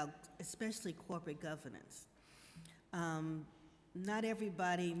things about, especially corporate governance. Not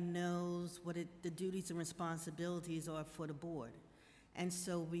everybody knows what the duties and responsibilities are for the board. And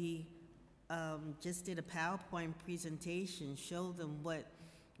so we just did a PowerPoint presentation, show them what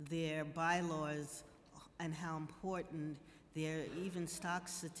their bylaws and how important their even stock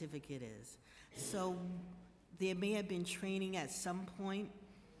certificate is. So there may have been training at some point,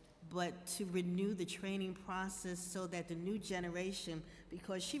 but to renew the training process so that the new generation,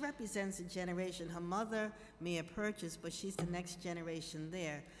 because she represents a generation, her mother may have purchased, but she's the next generation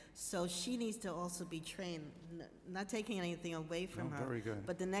there. So she needs to also be trained, not taking anything away from her. Very good.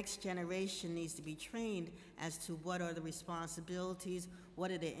 But the next generation needs to be trained as to what are the responsibilities, what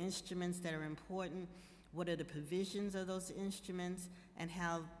are the instruments that are important, what are the provisions of those instruments, and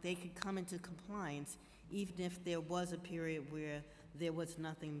how they could come into compliance even if there was a period where there was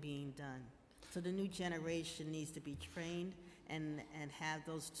nothing being done. So the new generation needs to be trained and have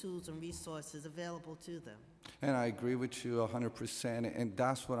those tools and resources available to them. And I agree with you 100%, and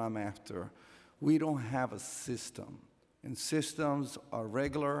that's what I'm after. We don't have a system, and systems are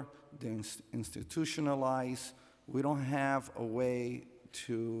regular, they're institutionalized. We don't have a way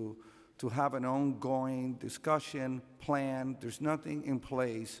to have an ongoing discussion, plan. There's nothing in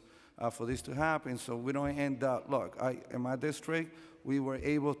place for this to happen, so we don't end up, look, in my district, we were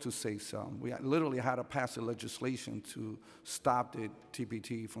able to say some. We literally had to pass a legislation to stop the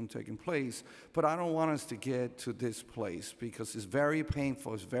TPT from taking place, but I don't want us to get to this place because it's very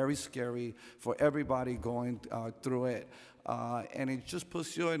painful, it's very scary for everybody going through it. And it just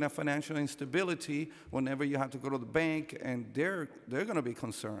puts you in a financial instability whenever you have to go to the bank, and they're going to be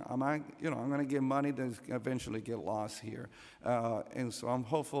concerned. I'm going to get money that's going to eventually get lost here. And so I'm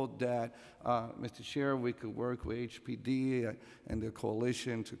hopeful that, Mr. Chair, we could work with HPD and the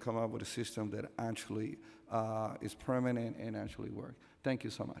coalition to come up with a system that actually is permanent and actually works. Thank you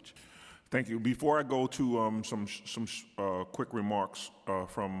so much. Thank you. Before I go to some quick remarks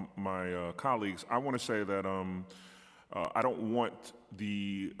from my colleagues, I want to say that I don't want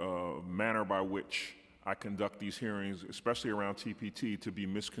the manner by which I conduct these hearings, especially around TPT, to be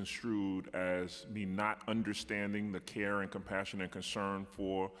misconstrued as me not understanding the care and compassion and concern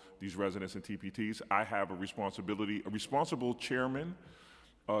for these residents and TPTs. I have a responsibility. A responsible chairman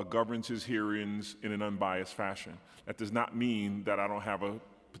governs his hearings in an unbiased fashion. That does not mean that I don't have a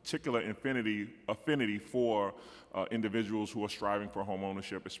particular affinity for individuals who are striving for home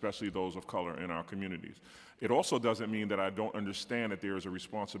ownership, especially those of color in our communities. It also doesn't mean that I don't understand that there is a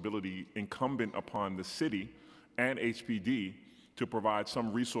responsibility incumbent upon the city and HPD to provide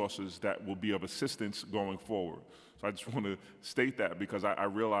some resources that will be of assistance going forward. So I just want to state that because I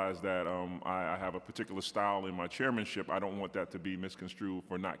realize that I have a particular style in my chairmanship. I don't want that to be misconstrued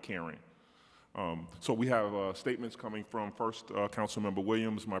for not caring. So we have statements coming from first Councilmember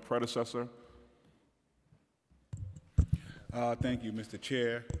Williams, my predecessor. Thank you, Mr.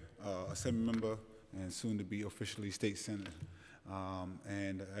 Chair, Assemblymember and soon to be officially state senator.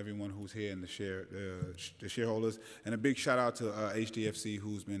 And everyone who's here and the shareholders. And a big shout out to HDFC,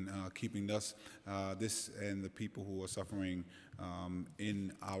 who's been keeping us, this and the people who are suffering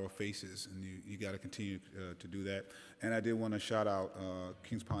in our faces. And you got to continue to do that. And I did want to shout out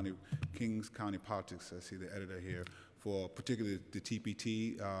Kings County Politics, I see the editor here, for particularly the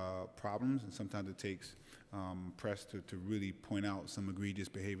TPT problems. And sometimes it takes press to really point out some egregious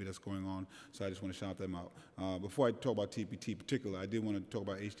behavior that's going on. So I just want to shout them out. Before I talk about TPT in particular, I did want to talk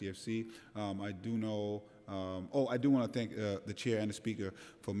about HDFC. I do know, I do want to thank the chair and the speaker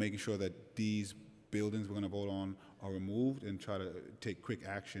for making sure that these buildings we're going to vote on are removed and try to take quick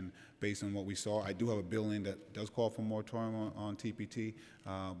action based on what we saw. I do have a bill in that does call for moratorium on TPT,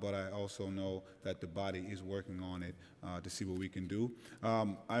 but I also know that the body is working on it to see what we can do.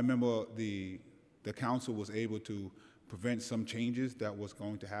 I remember the council was able to prevent some changes that was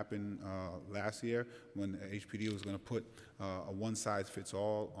going to happen last year when HPD was going to put a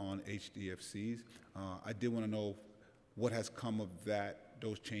one-size-fits-all on HDFCs. I did want to know what has come of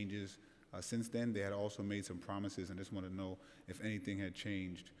those changes since then. They had also made some promises, and just want to know if anything had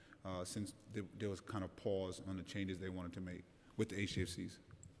changed since there was kind of pause on the changes they wanted to make with the HDFCs.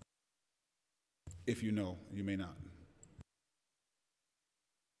 If you know, you may not.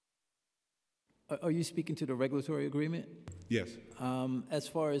 Are you speaking to the regulatory agreement? Yes. As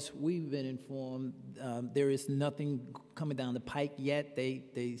far as we've been informed, there is nothing coming down the pike yet.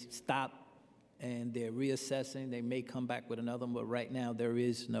 They stopped and they're reassessing. They may come back with another one, but right now there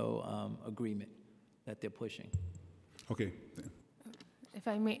is no agreement that they're pushing. Okay. If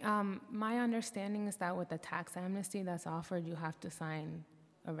I may, my understanding is that with the tax amnesty that's offered, you have to sign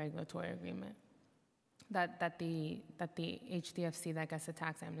a regulatory agreement. That the HDFC that gets the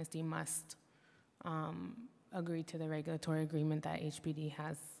tax amnesty must agree to the regulatory agreement that HPD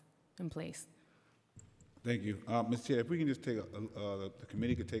has in place. Thank you. Mr. Chair, if we can just take the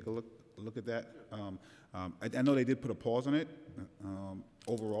committee could take a look at that. I know they did put a pause on it.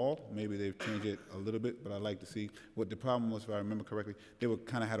 Overall, maybe they've changed it a little bit, but I'd like to see what the problem was. If I remember correctly, they were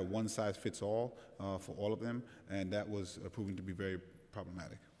kind of had a one-size-fits-all for all of them, and that was proving to be very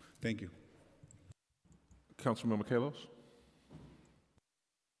problematic. Thank you. Councilmember Kalos.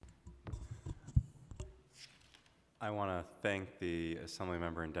 I want to thank the Assembly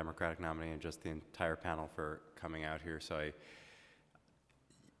member and Democratic nominee and just the entire panel for coming out here. So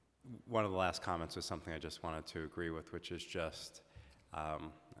one of the last comments was something I just wanted to agree with, which is just,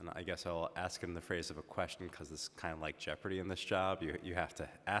 and I guess I'll ask in the phrase of a question because it's kind of like Jeopardy in this job. You have to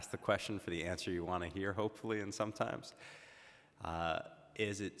ask the question for the answer you want to hear, hopefully, and sometimes.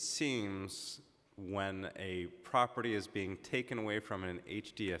 Is it seems when a property is being taken away from an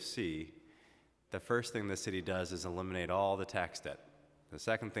HDFC, the first thing the city does is eliminate all the tax debt. The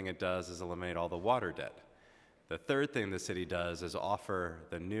second thing it does is eliminate all the water debt. The third thing the city does is offer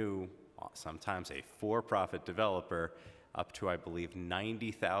the new, sometimes a for-profit developer, up to, I believe,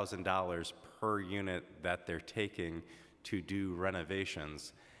 $90,000 per unit that they're taking to do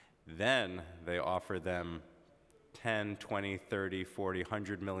renovations. Then they offer them 10, 20, 30, 40,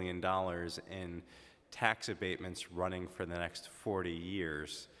 $100 million in tax abatements running for the next 40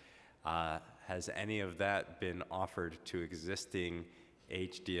 years. Has any of that been offered to existing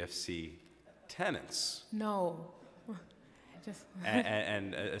HDFC tenants? No.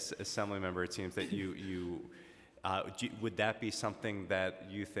 And Assembly member, it seems that would that be something that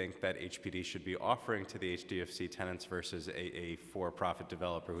you think that HPD should be offering to the HDFC tenants versus a for-profit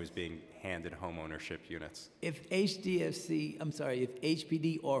developer who's being handed home ownership units? If HPD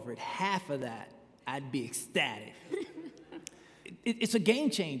offered half of that, I'd be ecstatic. It's a game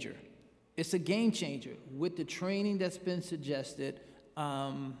changer. It's a game changer with the training that's been suggested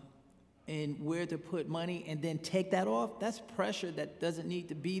and where to put money and then take that off. That's pressure that doesn't need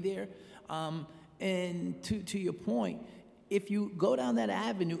to be there. And to your point, if you go down that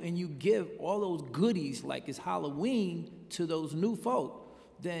avenue and you give all those goodies like it's Halloween to those new folk,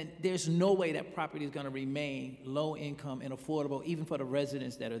 then there's no way that property is going to remain low income and affordable even for the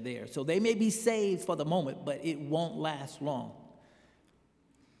residents that are there. So they may be saved for the moment, but it won't last long.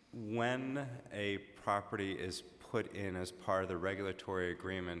 When a property is put in as part of the regulatory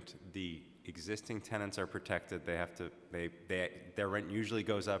agreement, the existing tenants are protected. They have to, their rent usually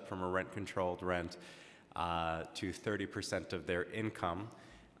goes up from a rent-controlled rent to 30% of their income.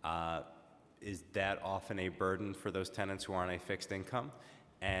 Is that often a burden for those tenants who are on a fixed income?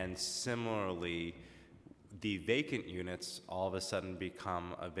 And similarly, the vacant units all of a sudden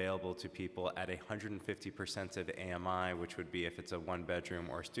become available to people at 150% of AMI, which would be, if it's a one-bedroom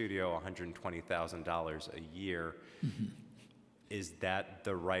or studio, $120,000 a year. is that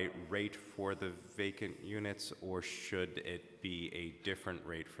the right rate for the vacant units, or should it be a different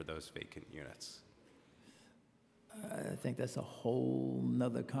rate for those vacant units? I think that's a whole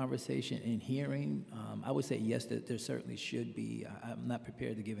nother conversation in hearing. I would say yes, that there certainly should be. I'm not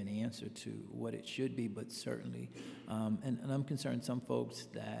prepared to give an answer to what it should be, but certainly. And I'm concerned some folks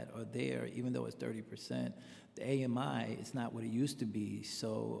that are there, even though it's 30%, the AMI is not what it used to be.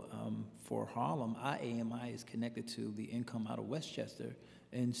 So for Harlem, our AMI is connected to the income out of Westchester.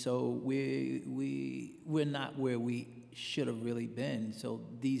 And so we're not where we should have really been. So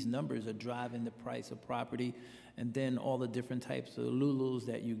these numbers are driving the price of property, and then all the different types of Lulus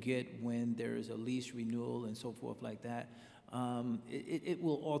that you get when there is a lease renewal and so forth like that. It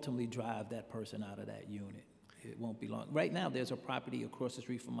will ultimately drive that person out of that unit. It won't be long. Right now, there's a property across the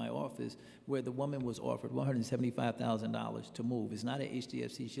street from my office where the woman was offered $175,000 to move. It's not at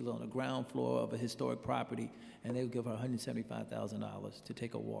HDFC. She lives on the ground floor of a historic property, and they would give her $175,000 to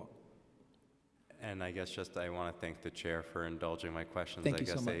take a walk. And I guess I want to thank the chair for indulging my questions. Thank you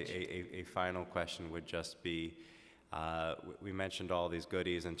so much. A final question would just be, we mentioned all these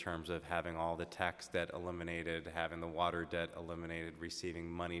goodies in terms of having all the tax debt eliminated, having the water debt eliminated, receiving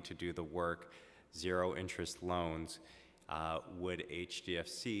money to do the work, zero interest loans. Would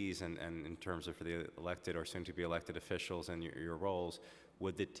HDFCs, and in terms of for the elected or soon to be elected officials and your roles,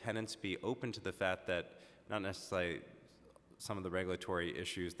 would the tenants be open to the fact that, not necessarily some of the regulatory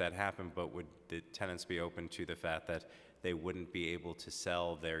issues that happen, but would the tenants be open to the fact that they wouldn't be able to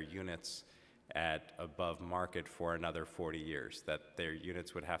sell their units at above market for another 40 years, that their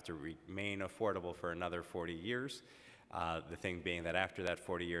units would have to remain affordable for another 40 years? The thing being that after that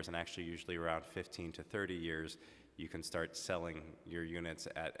 40 years, and actually usually around 15 to 30 years, you can start selling your units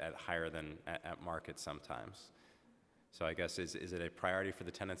at higher than at market sometimes. So I guess, is it a priority for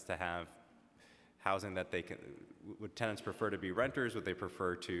the tenants to have housing that they can? Would tenants prefer to be renters? Would they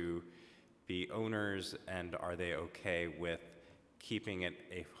prefer to be owners? And are they okay with keeping it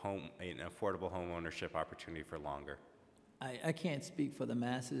an affordable home ownership opportunity for longer? I can't speak for the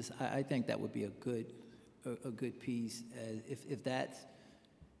masses. I think that would be a good piece. If that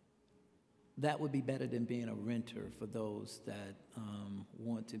would be better than being a renter for those that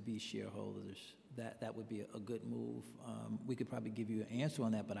want to be shareholders. That would be a good move. We could probably give you an answer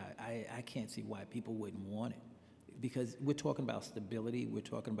on that, but I can't see why people wouldn't want it. Because we're talking about stability, we're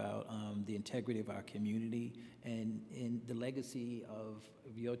talking about the integrity of our community, and the legacy of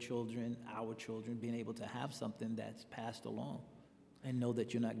your children, our children, being able to have something that's passed along and know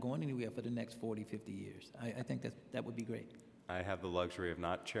that you're not going anywhere for the next 40, 50 years. I think that would be great. I have the luxury of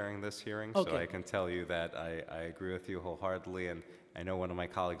not chairing this hearing, Okay. so I can tell you that I agree with you wholeheartedly, and I know one of my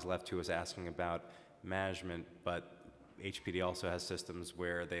colleagues left who was asking about management, but HPD also has systems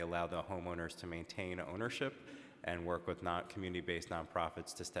where they allow the homeowners to maintain ownership and work with community-based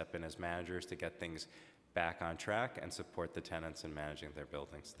nonprofits to step in as managers to get things back on track and support the tenants in managing their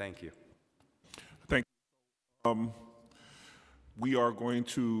buildings. Thank you. Thank you. We are going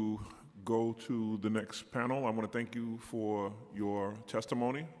to go to the next panel. I want to thank you for your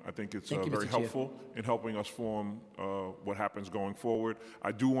testimony. I think it's very helpful in helping us form what happens going forward.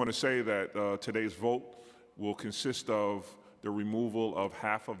 I do want to say that today's vote will consist of the removal of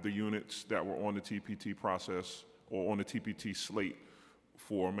half of the units that were on the TPT process or on the TPT slate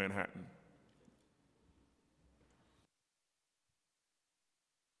for Manhattan.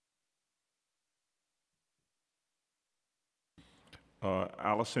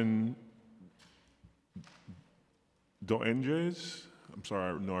 Allison Doenges, I'm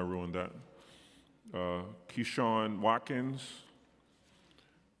sorry, I know I ruined that. Keyshawn Watkins,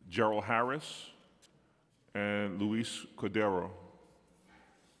 Gerald Harris, and Luis Cordero.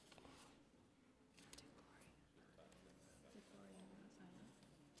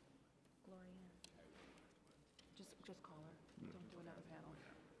 Just call her. Don't do another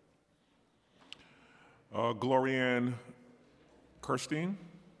panel. Glorianne Kirstein.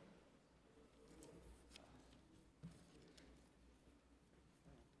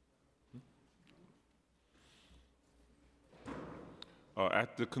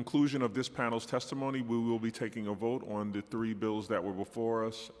 At the conclusion of this panel's testimony, we will be taking a vote on the 3 bills that were before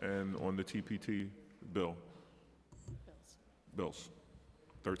us and on the TPT bill. Bills.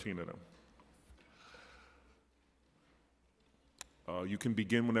 13 of them. You can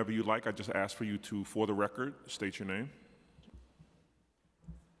begin whenever you like. I just ask for you to, for the record, state your name.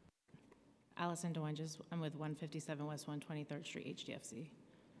 Allison Doenges, I'm with 157 West 123rd Street, HDFC.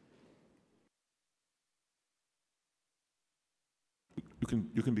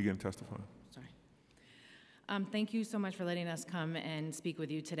 You can begin testifying. Sorry. Thank you so much for letting us come and speak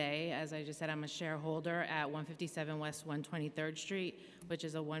with you today. As I just said, I'm a shareholder at 157 West 123rd Street, which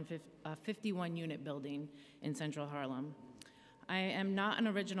is a 51-unit building in Central Harlem. I am not an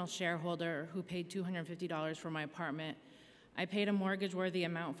original shareholder who paid $250 for my apartment. I paid a mortgage-worthy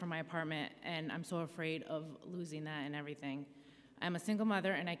amount for my apartment, and I'm so afraid of losing that and everything. I'm a single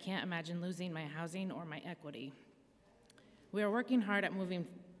mother, and I can't imagine losing my housing or my equity. We are working hard at moving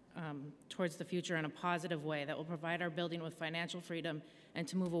towards the future in a positive way that will provide our building with financial freedom and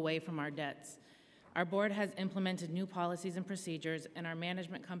to move away from our debts. Our board has implemented new policies and procedures, and our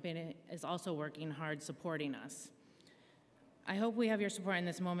management company is also working hard supporting us. I hope we have your support in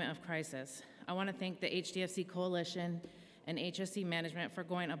this moment of crisis. I want to thank the HDFC Coalition and HSC management for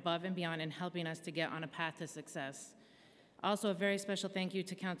going above and beyond and helping us to get on a path to success. Also, a very special thank you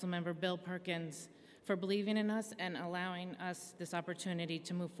to Councilmember Bill Perkins for believing in us and allowing us this opportunity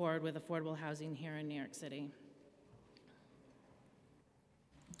to move forward with affordable housing here in New York City.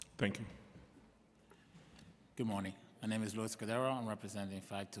 Thank you. Good morning. My name is Luis Cordero. I'm representing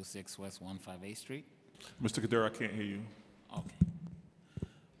 526 West 158th Street. Mr. Cordero, I can't hear you. Okay.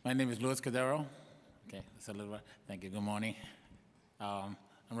 My name is Luis Cordero. Okay, that's a little. Thank you. Good morning. I'm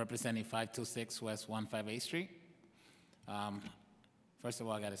representing 526 West 158th Street. First of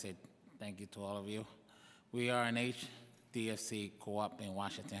all, I got to say thank you to all of you. We are an HDFC co-op in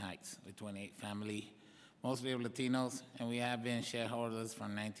Washington Heights with 28 family, mostly of Latinos, and we have been shareholders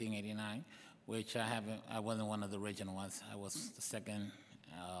from 1989, which I wasn't one of the original ones. I was the second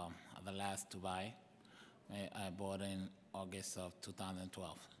of the last to buy. I bought in August of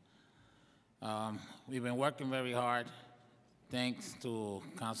 2012. We've been working very hard, thanks to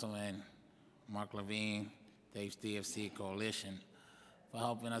Councilman Mark Levine, the HDFC Coalition, for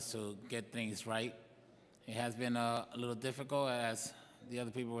helping us to get things right. It has been a little difficult, as the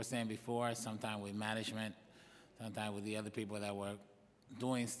other people were saying before, sometimes with management, sometimes with the other people that were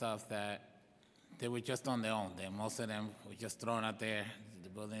doing stuff that they were just on their own. Most of them were just thrown out there, the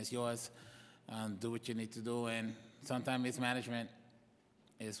building is yours, do what you need to do, and sometimes mismanagement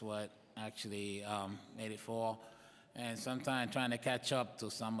is what actually made it fall. And sometimes trying to catch up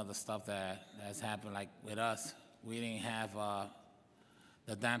to some of the stuff that has happened, like with us, we didn't have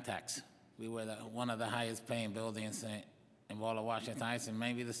the dam tax. We were one of the highest paying buildings in all of Washington Heights, and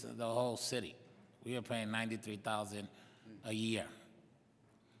maybe the whole city. We were paying $93,000 a year.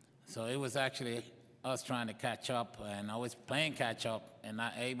 So it was actually us trying to catch up, and always playing catch up and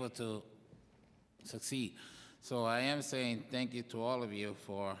not able to succeed. So I am saying thank you to all of you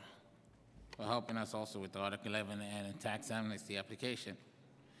for helping us also with Article 11 and tax amnesty application.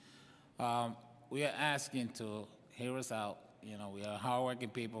 We are asking to hear us out. You know, we are hardworking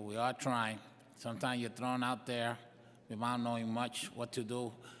people. We are trying. Sometimes you're thrown out there without knowing much what to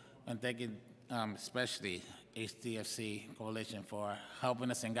do. And thank you, especially HDFC Coalition, for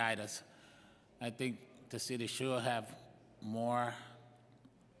helping us and guide us. I think the city should have more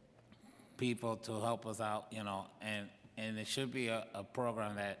people to help us out, you know, and it should be a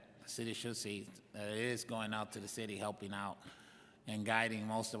program that the city should see, that it is going out to the city, helping out and guiding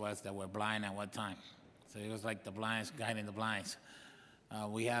most of us that were blind at one time. So it was like the blinds guiding the blinds.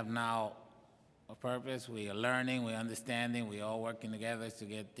 We have now a purpose. We are learning, we're understanding, we're all working together to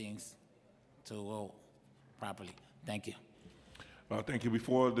get things to go properly. Thank you. Thank you.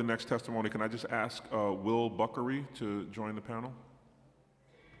 Before the next testimony, can I just ask Will Buckery to join the panel?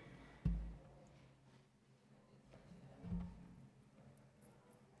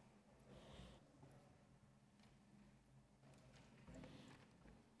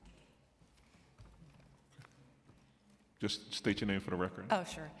 Just state your name for the record. Oh,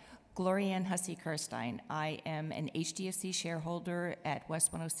 sure. Glorianne Hussey-Kirstein. I am an HDFC shareholder at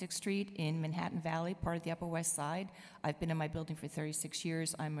West 106th Street in Manhattan Valley, part of the Upper West Side. I've been in my building for 36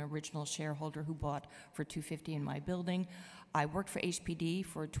 years. I'm an original shareholder who bought for $250 in my building. I worked for HPD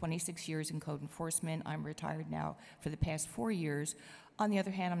for 26 years in code enforcement. I'm retired now for the past 4 years. On the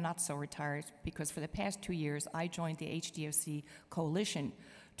other hand, I'm not so retired because for the past 2 years, I joined the HDFC Coalition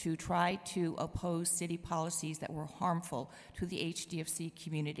to try to oppose city policies that were harmful to the HDFC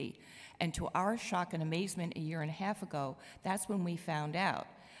community. And to our shock and amazement, a year and a half ago, that's when we found out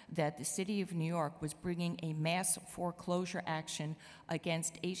that the city of New York was bringing a mass foreclosure action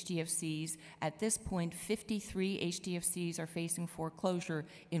against HDFCs. At this point, 53 HDFCs are facing foreclosure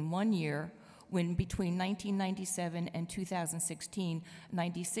in 1 year, when between 1997 and 2016,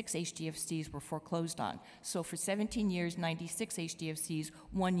 96 HDFCs were foreclosed on. So for 17 years, 96 HDFCs,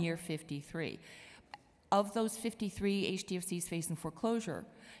 1 year, 53. Of those 53 HDFCs facing foreclosure,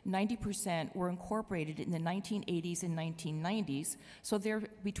 90% were incorporated in the 1980s and 1990s, so they're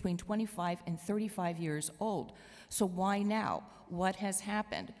between 25 and 35 years old. So why now? What has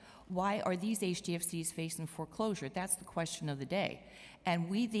happened? Why are these HDFCs facing foreclosure? That's the question of the day. And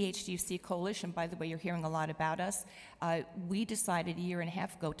we, the HDFC Coalition, by the way, you're hearing a lot about us, we decided a year and a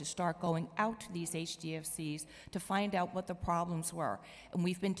half ago to start going out to these HDFCs to find out what the problems were. And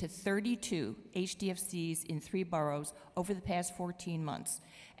we've been to 32 HDFCs in 3 boroughs over the past 14 months.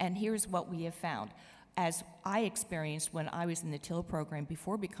 And here's what we have found. As I experienced when I was in the TIL program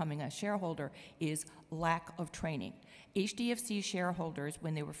before becoming a shareholder, is lack of training. HDFC shareholders,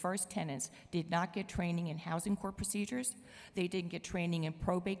 when they were first tenants, did not get training in housing court procedures. They didn't get training in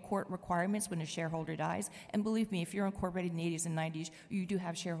probate court requirements when a shareholder dies. And believe me, if you're incorporated in the 80s and 90s, you do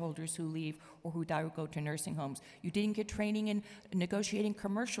have shareholders who leave or who die or go to nursing homes. You didn't get training in negotiating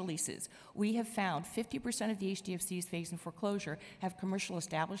commercial leases. We have found 50% of the HDFCs facing foreclosure have commercial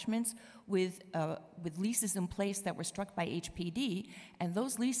establishments with leases in place that were struck by HPD, and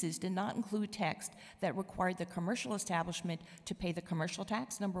those leases did not include text that required the commercial establishment to pay the commercial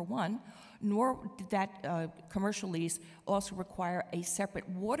tax, number one, nor did that commercial lease also require a separate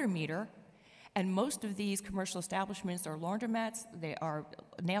water meter. And most of these commercial establishments are laundromats, they are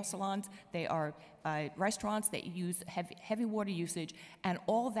nail salons, they are restaurants that use heavy water usage, and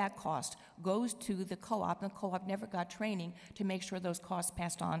all that cost goes to the co-op, and the co-op never got training to make sure those costs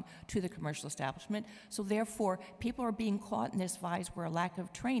passed on to the commercial establishment. So therefore, people are being caught in this vise where a lack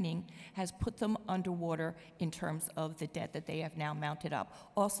of training has put them underwater in terms of the debt that they have now mounted up.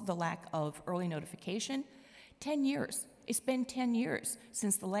 Also, the lack of early notification. 10 years. It's been 10 years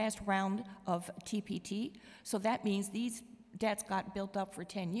since the last round of TPT, so that means these debts got built up for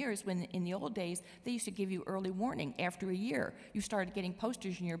 10 years when in the old days they used to give you early warning. After a year, you started getting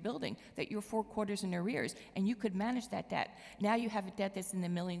posters in your building that you're 4 quarters in arrears, and you could manage that debt. Now you have a debt that's in the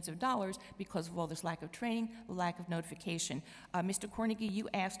millions of dollars because of all this lack of training, the lack of notification. Mr. Cornegie, you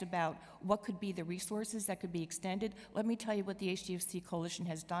asked about what could be the resources that could be extended. Let me tell you what the HDFC Coalition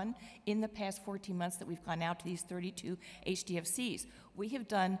has done in the past 14 months that we've gone out to these 32 HDFCs. We have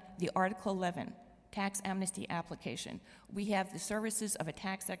done the Article 11 tax amnesty application. We have the services of a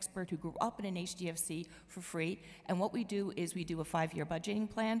tax expert who grew up in an HDFC for free, and what we do is we do a 5-year budgeting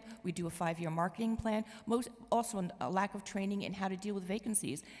plan, we do a 5-year marketing plan, also a lack of training in how to deal with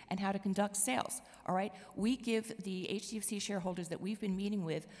vacancies and how to conduct sales, all right? We give the HDFC shareholders that we've been meeting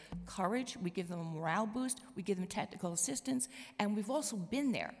with courage, we give them a morale boost, we give them technical assistance, and we've also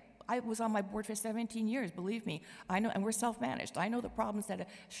been there. I was on my board for 17 years, believe me. I know, and we're self-managed. I know the problems that a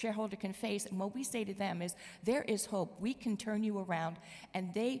shareholder can face, and what we say to them is, there is hope. We can turn you around,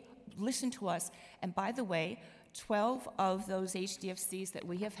 and they listen to us. And by the way, 12 of those HDFCs that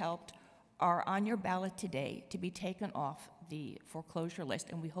we have helped are on your ballot today to be taken off the foreclosure list,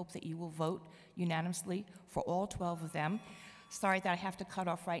 and we hope that you will vote unanimously for all 12 of them. Sorry that I have to cut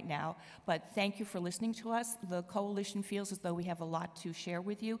off right now, but thank you for listening to us. The coalition feels as though we have a lot to share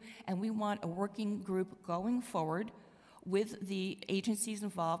with you, and we want a working group going forward with the agencies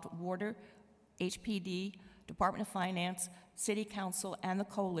involved, Water, HPD, Department of Finance, City Council, and the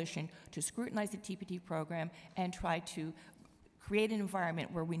coalition to scrutinize the TPT program and try to create an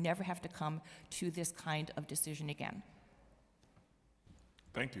environment where we never have to come to this kind of decision again.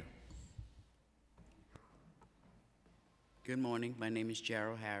 Thank you. Good morning. My name is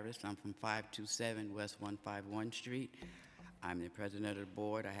Gerald Harris. I'm from 527 West 151 Street. I'm the president of the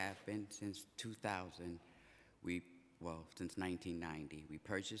board. I have been since 2000. Since 1990. We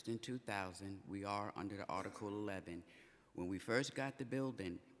purchased in 2000. We are under the Article 11. When we first got the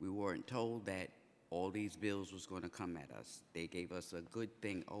building, we weren't told that all these bills was going to come at us. They gave us a good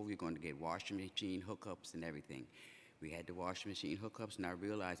thing. Oh, we're going to get washing machine hookups and everything. We had the washing machine hookups, not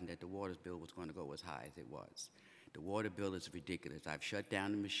realizing that the water bill was going to go as high as it was. The water bill is ridiculous. I've shut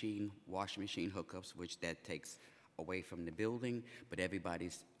down the washing machine hookups, which that takes away from the building, but everybody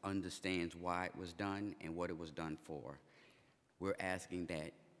understands why it was done and what it was done for. We're asking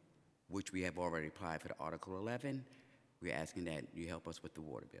that, which we have already applied for the Article 11, we're asking that you help us with the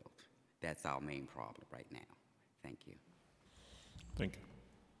water bill. That's our main problem right now. Thank you. Thank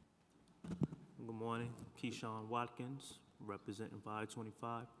you. Good morning. Keyshawn Watkins, representing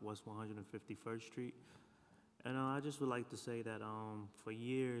 525 West 151st Street. And I just would like to say that for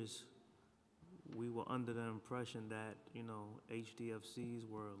years, we were under the impression that, HDFCs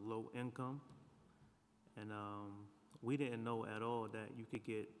were low income. And we didn't know at all that you could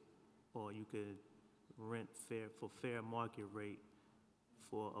get, or you could rent for fair market rate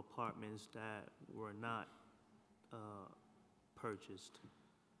for apartments that were not purchased.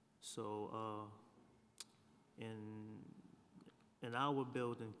 So In our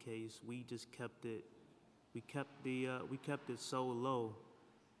building case, we just kept it, we kept it so low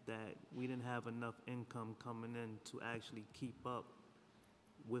that we didn't have enough income coming in to actually keep up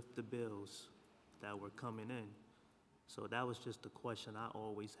with the bills that were coming in. So that was just the question I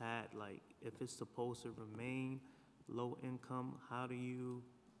always had, like, if it's supposed to remain low income, how do you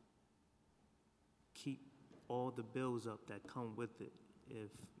keep all the bills up that come with it, if,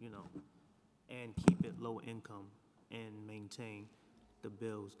 you know, and keep it low income and maintain the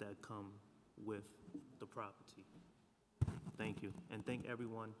bills that come with the property? Thank you, and thank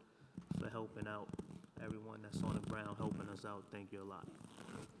everyone for helping out, everyone that's on the ground helping us out. Thank you a lot.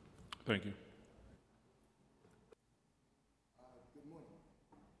 Thank you. Good morning.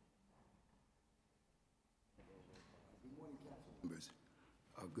 Good morning, council members.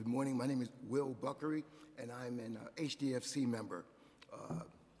 Good morning. My name is Will Buckery, and I'm an HDFC member,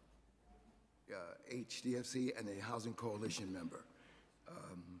 HDFC and a Housing Coalition member.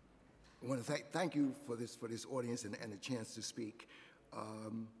 I want to thank you for this audience and a chance to speak.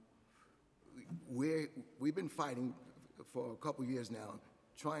 We've been fighting for a couple years now,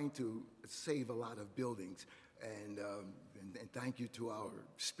 trying to save a lot of buildings, and thank you to our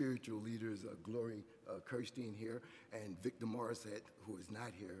spiritual leaders, Glory Kirstein here, and Victor Morissette, who is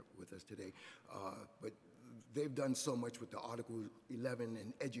not here with us today. But they've done so much with the Article 11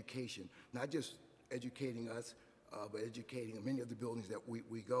 and education, not just educating us, but educating many of the buildings that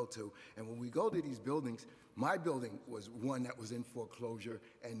we go to. And when we go to these buildings, my building was one that was in foreclosure,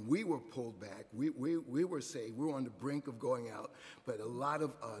 and we were pulled back. We were saved. We were on the brink of going out, but a lot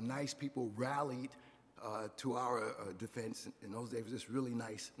of nice people rallied to our defense. In those days, there was this really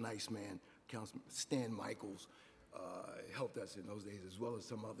nice man, Councilman Stan Michaels, helped us in those days, as well as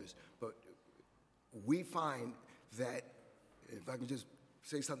some others. But we find that, if I can just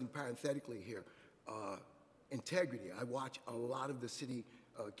say something parenthetically here, integrity. I watch a lot of the city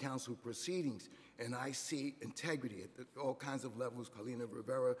council proceedings, and I see integrity at all kinds of levels. Carlina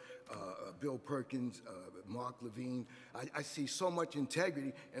Rivera, Bill Perkins, Mark Levine. I see so much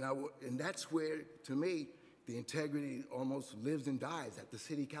integrity, and that's where, to me, the integrity almost lives and dies at the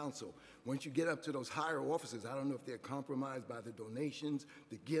city council. Once you get up to those higher offices, I don't know if they're compromised by the donations,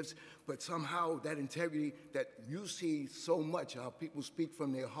 the gifts, but somehow that integrity that you see so much, how people speak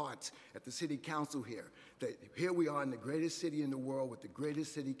from their hearts at the city council here, that here we are in the greatest city in the world with the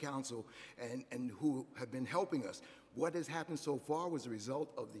greatest city council, and who have been helping us. What has happened so far was a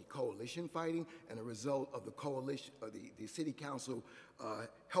result of the coalition fighting and a result of the coalition, the city council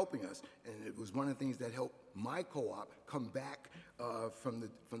helping us. And it was one of the things that helped my co-op come back from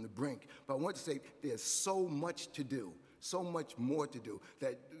the brink. But I want to say there's so much to do, so much more to do,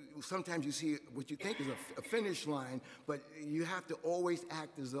 that sometimes you see what you think is a finish line, but you have to always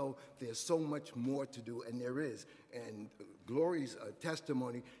act as though there's so much more to do, and there is. And Glory's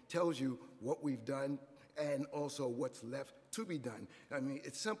testimony tells you what we've done and also what's left to be done. I mean,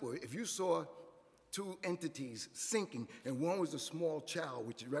 it's simple. If you saw two entities sinking, and one was a small child,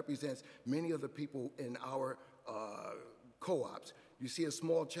 which represents many of the people in our co-ops, you see a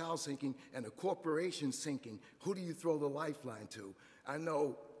small child sinking and a corporation sinking, who do you throw the lifeline to? I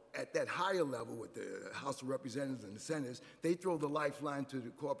know at that higher level with the House of Representatives and the Senators, they throw the lifeline to the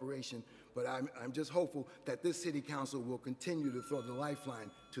corporation, but I'm just hopeful that this city council will continue to throw the lifeline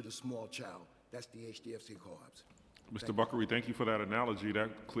to the small child. That's the HDFC co-ops. Mr. Buckery, thank you for that analogy.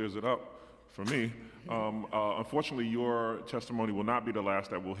 That clears it up for me. Unfortunately, your testimony will not be the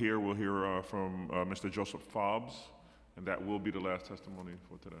last that we'll hear. We'll hear from Mr. Joseph Fobbs, and that will be the last testimony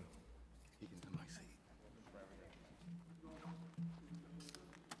for today. He can come my seat.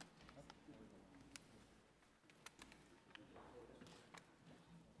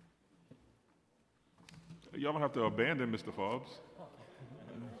 Y'all don't have to abandon Mr. Fobbs.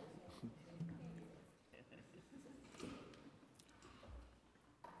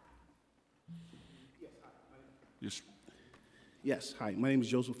 Yes, hi. My name is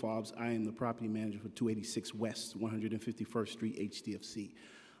Joseph Fobbs. I am the property manager for 286 West 151st Street, HDFC.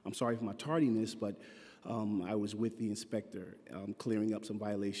 I'm sorry for my tardiness, but I was with the inspector clearing up some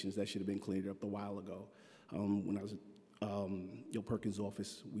violations that should have been cleared up a while ago. When I was at Bill Perkins'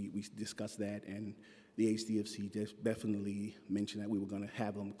 office, we discussed that, and the HDFC definitely mentioned that we were going to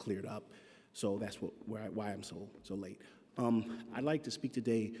have them cleared up. So that's why I'm so late. I'd like to speak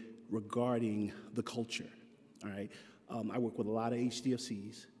today regarding the culture. All right. I work with a lot of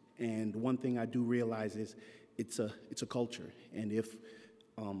HDFCs, and one thing I do realize is it's a culture, and if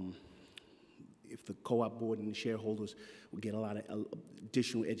the co-op board and the shareholders would get a lot of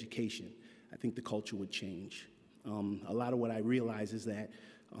additional education, I think the culture would change. A lot of what I realize is that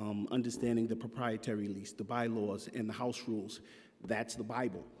understanding the proprietary lease, the bylaws, and the house rules. That's the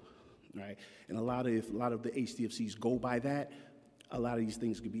Bible, right? And a lot of the HDFCs go by that, a lot of these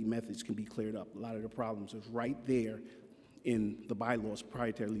things methods can be cleared up. A lot of the problems is right there in the bylaws,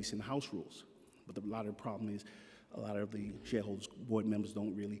 proprietary lease, and the house rules. But a lot of the problem is a lot of the shareholders, board members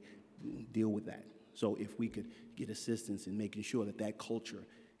don't really deal with that. So if we could get assistance in making sure that that culture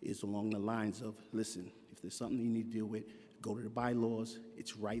is along the lines of, listen, if there's something you need to deal with, go to the bylaws,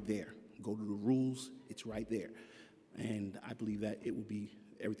 it's right there. Go to the rules, it's right there. And I believe that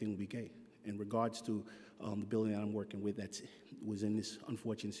everything will be okay. In regards to the building that I'm working with that was in this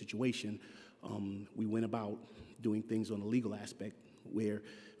unfortunate situation, we went about doing things on the legal aspect where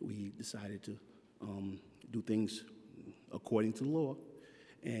we decided to do things according to the law,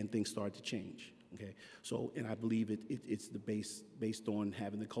 and things started to change. Okay, so and I believe it's based on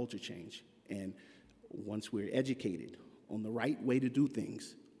having the culture change. And once we're educated on the right way to do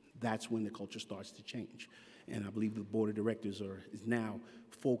things, that's when the culture starts to change. And I believe the board of directors is now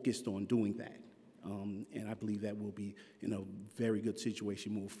focused on doing that. And I believe that we'll be in a very good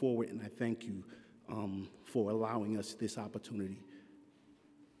situation moving forward. And I thank you for allowing us this opportunity.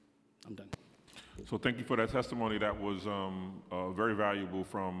 I'm done. So thank you for that testimony. That was very valuable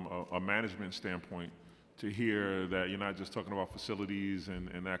from a management standpoint, to hear that you're not just talking about facilities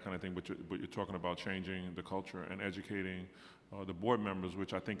and that kind of thing, but you're talking about changing the culture and educating the board members,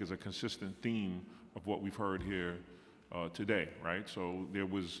 which I think is a consistent theme of what we've heard here today, right? So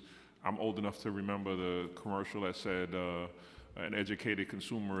I'm old enough to remember the commercial that said, an educated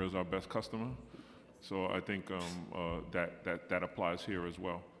consumer is our best customer. So I think that applies here as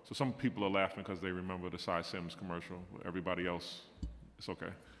well. So some people are laughing because they remember the Cy Sims commercial. Everybody else, it's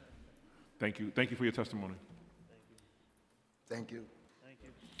okay. Thank you. Thank you for your testimony. Thank you. Thank you.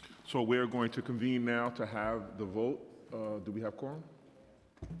 So we're going to convene now to have the vote. Do we have quorum?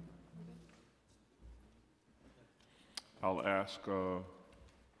 I'll ask.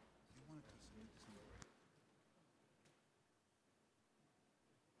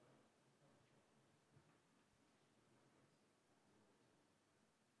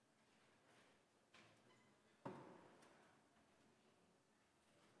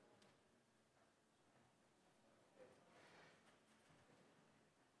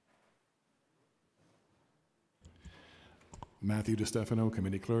 Matthew DeStefano,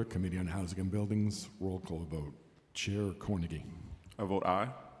 Committee Clerk, Committee on Housing and Buildings. Roll call vote. Chair Cornegie. I vote aye.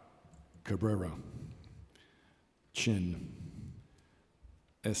 Cabrera. Chin.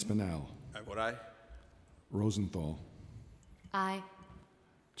 Espinal. I vote aye. Rosenthal. Aye.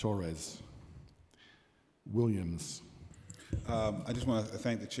 Torres. Williams. I just want to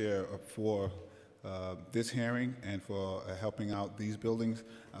thank the chair for this hearing and for helping out these buildings.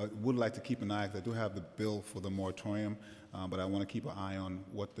 I would like to keep an eye, because I do have the bill for the moratorium, but I want to keep an eye on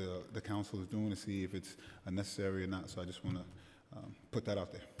what the council is doing to see if it's necessary or not. So I just want to put that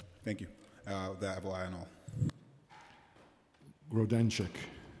out there. Thank you. That I vote aye on all. Grodenchik.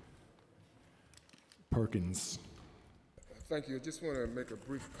 Perkins. Thank you. I just want to make a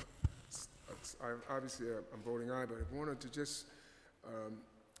brief, obviously I'm voting aye, but I wanted to just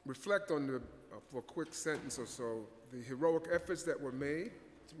reflect on for a quick sentence or so, the heroic efforts that were made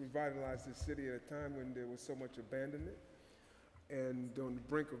to revitalize this city at a time when there was so much abandonment and on the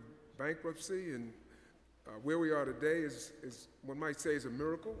brink of bankruptcy. And where we are today is one might say is a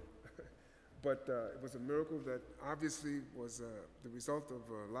miracle, but it was a miracle that obviously was the result of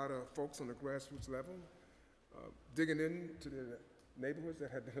a lot of folks on the grassroots level digging into the neighborhoods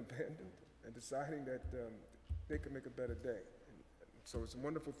that had been abandoned and deciding that they could make a better day. So it's a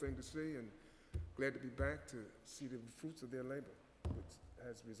wonderful thing to see, and glad to be back to see the fruits of their labor, which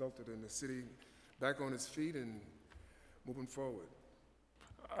has resulted in the city back on its feet and moving forward.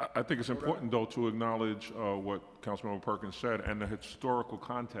 I think it's important, though, to acknowledge what Councilmember Perkins said and the historical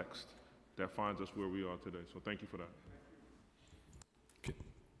context that finds us where we are today. So thank you for that. Okay.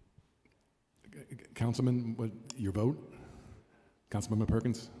 Councilman, your vote? Councilmember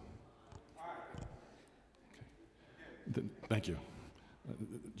Perkins? Aye. Okay. Thank you.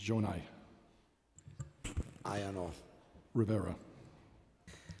 Joe and I. Aye on all. Rivera.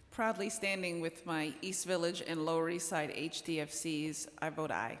 Proudly standing with my East Village and Lower East Side HDFCs, I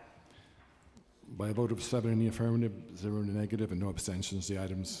vote aye. By a vote of 7 in the affirmative, 0 in the negative, and no abstentions, the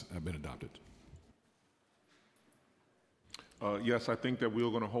items have been adopted. Yes, I think that we're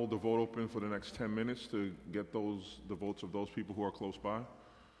going to hold the vote open for the next 10 minutes to get the votes of those people who are close by.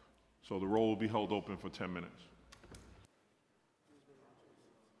 So the roll will be held open for 10 minutes.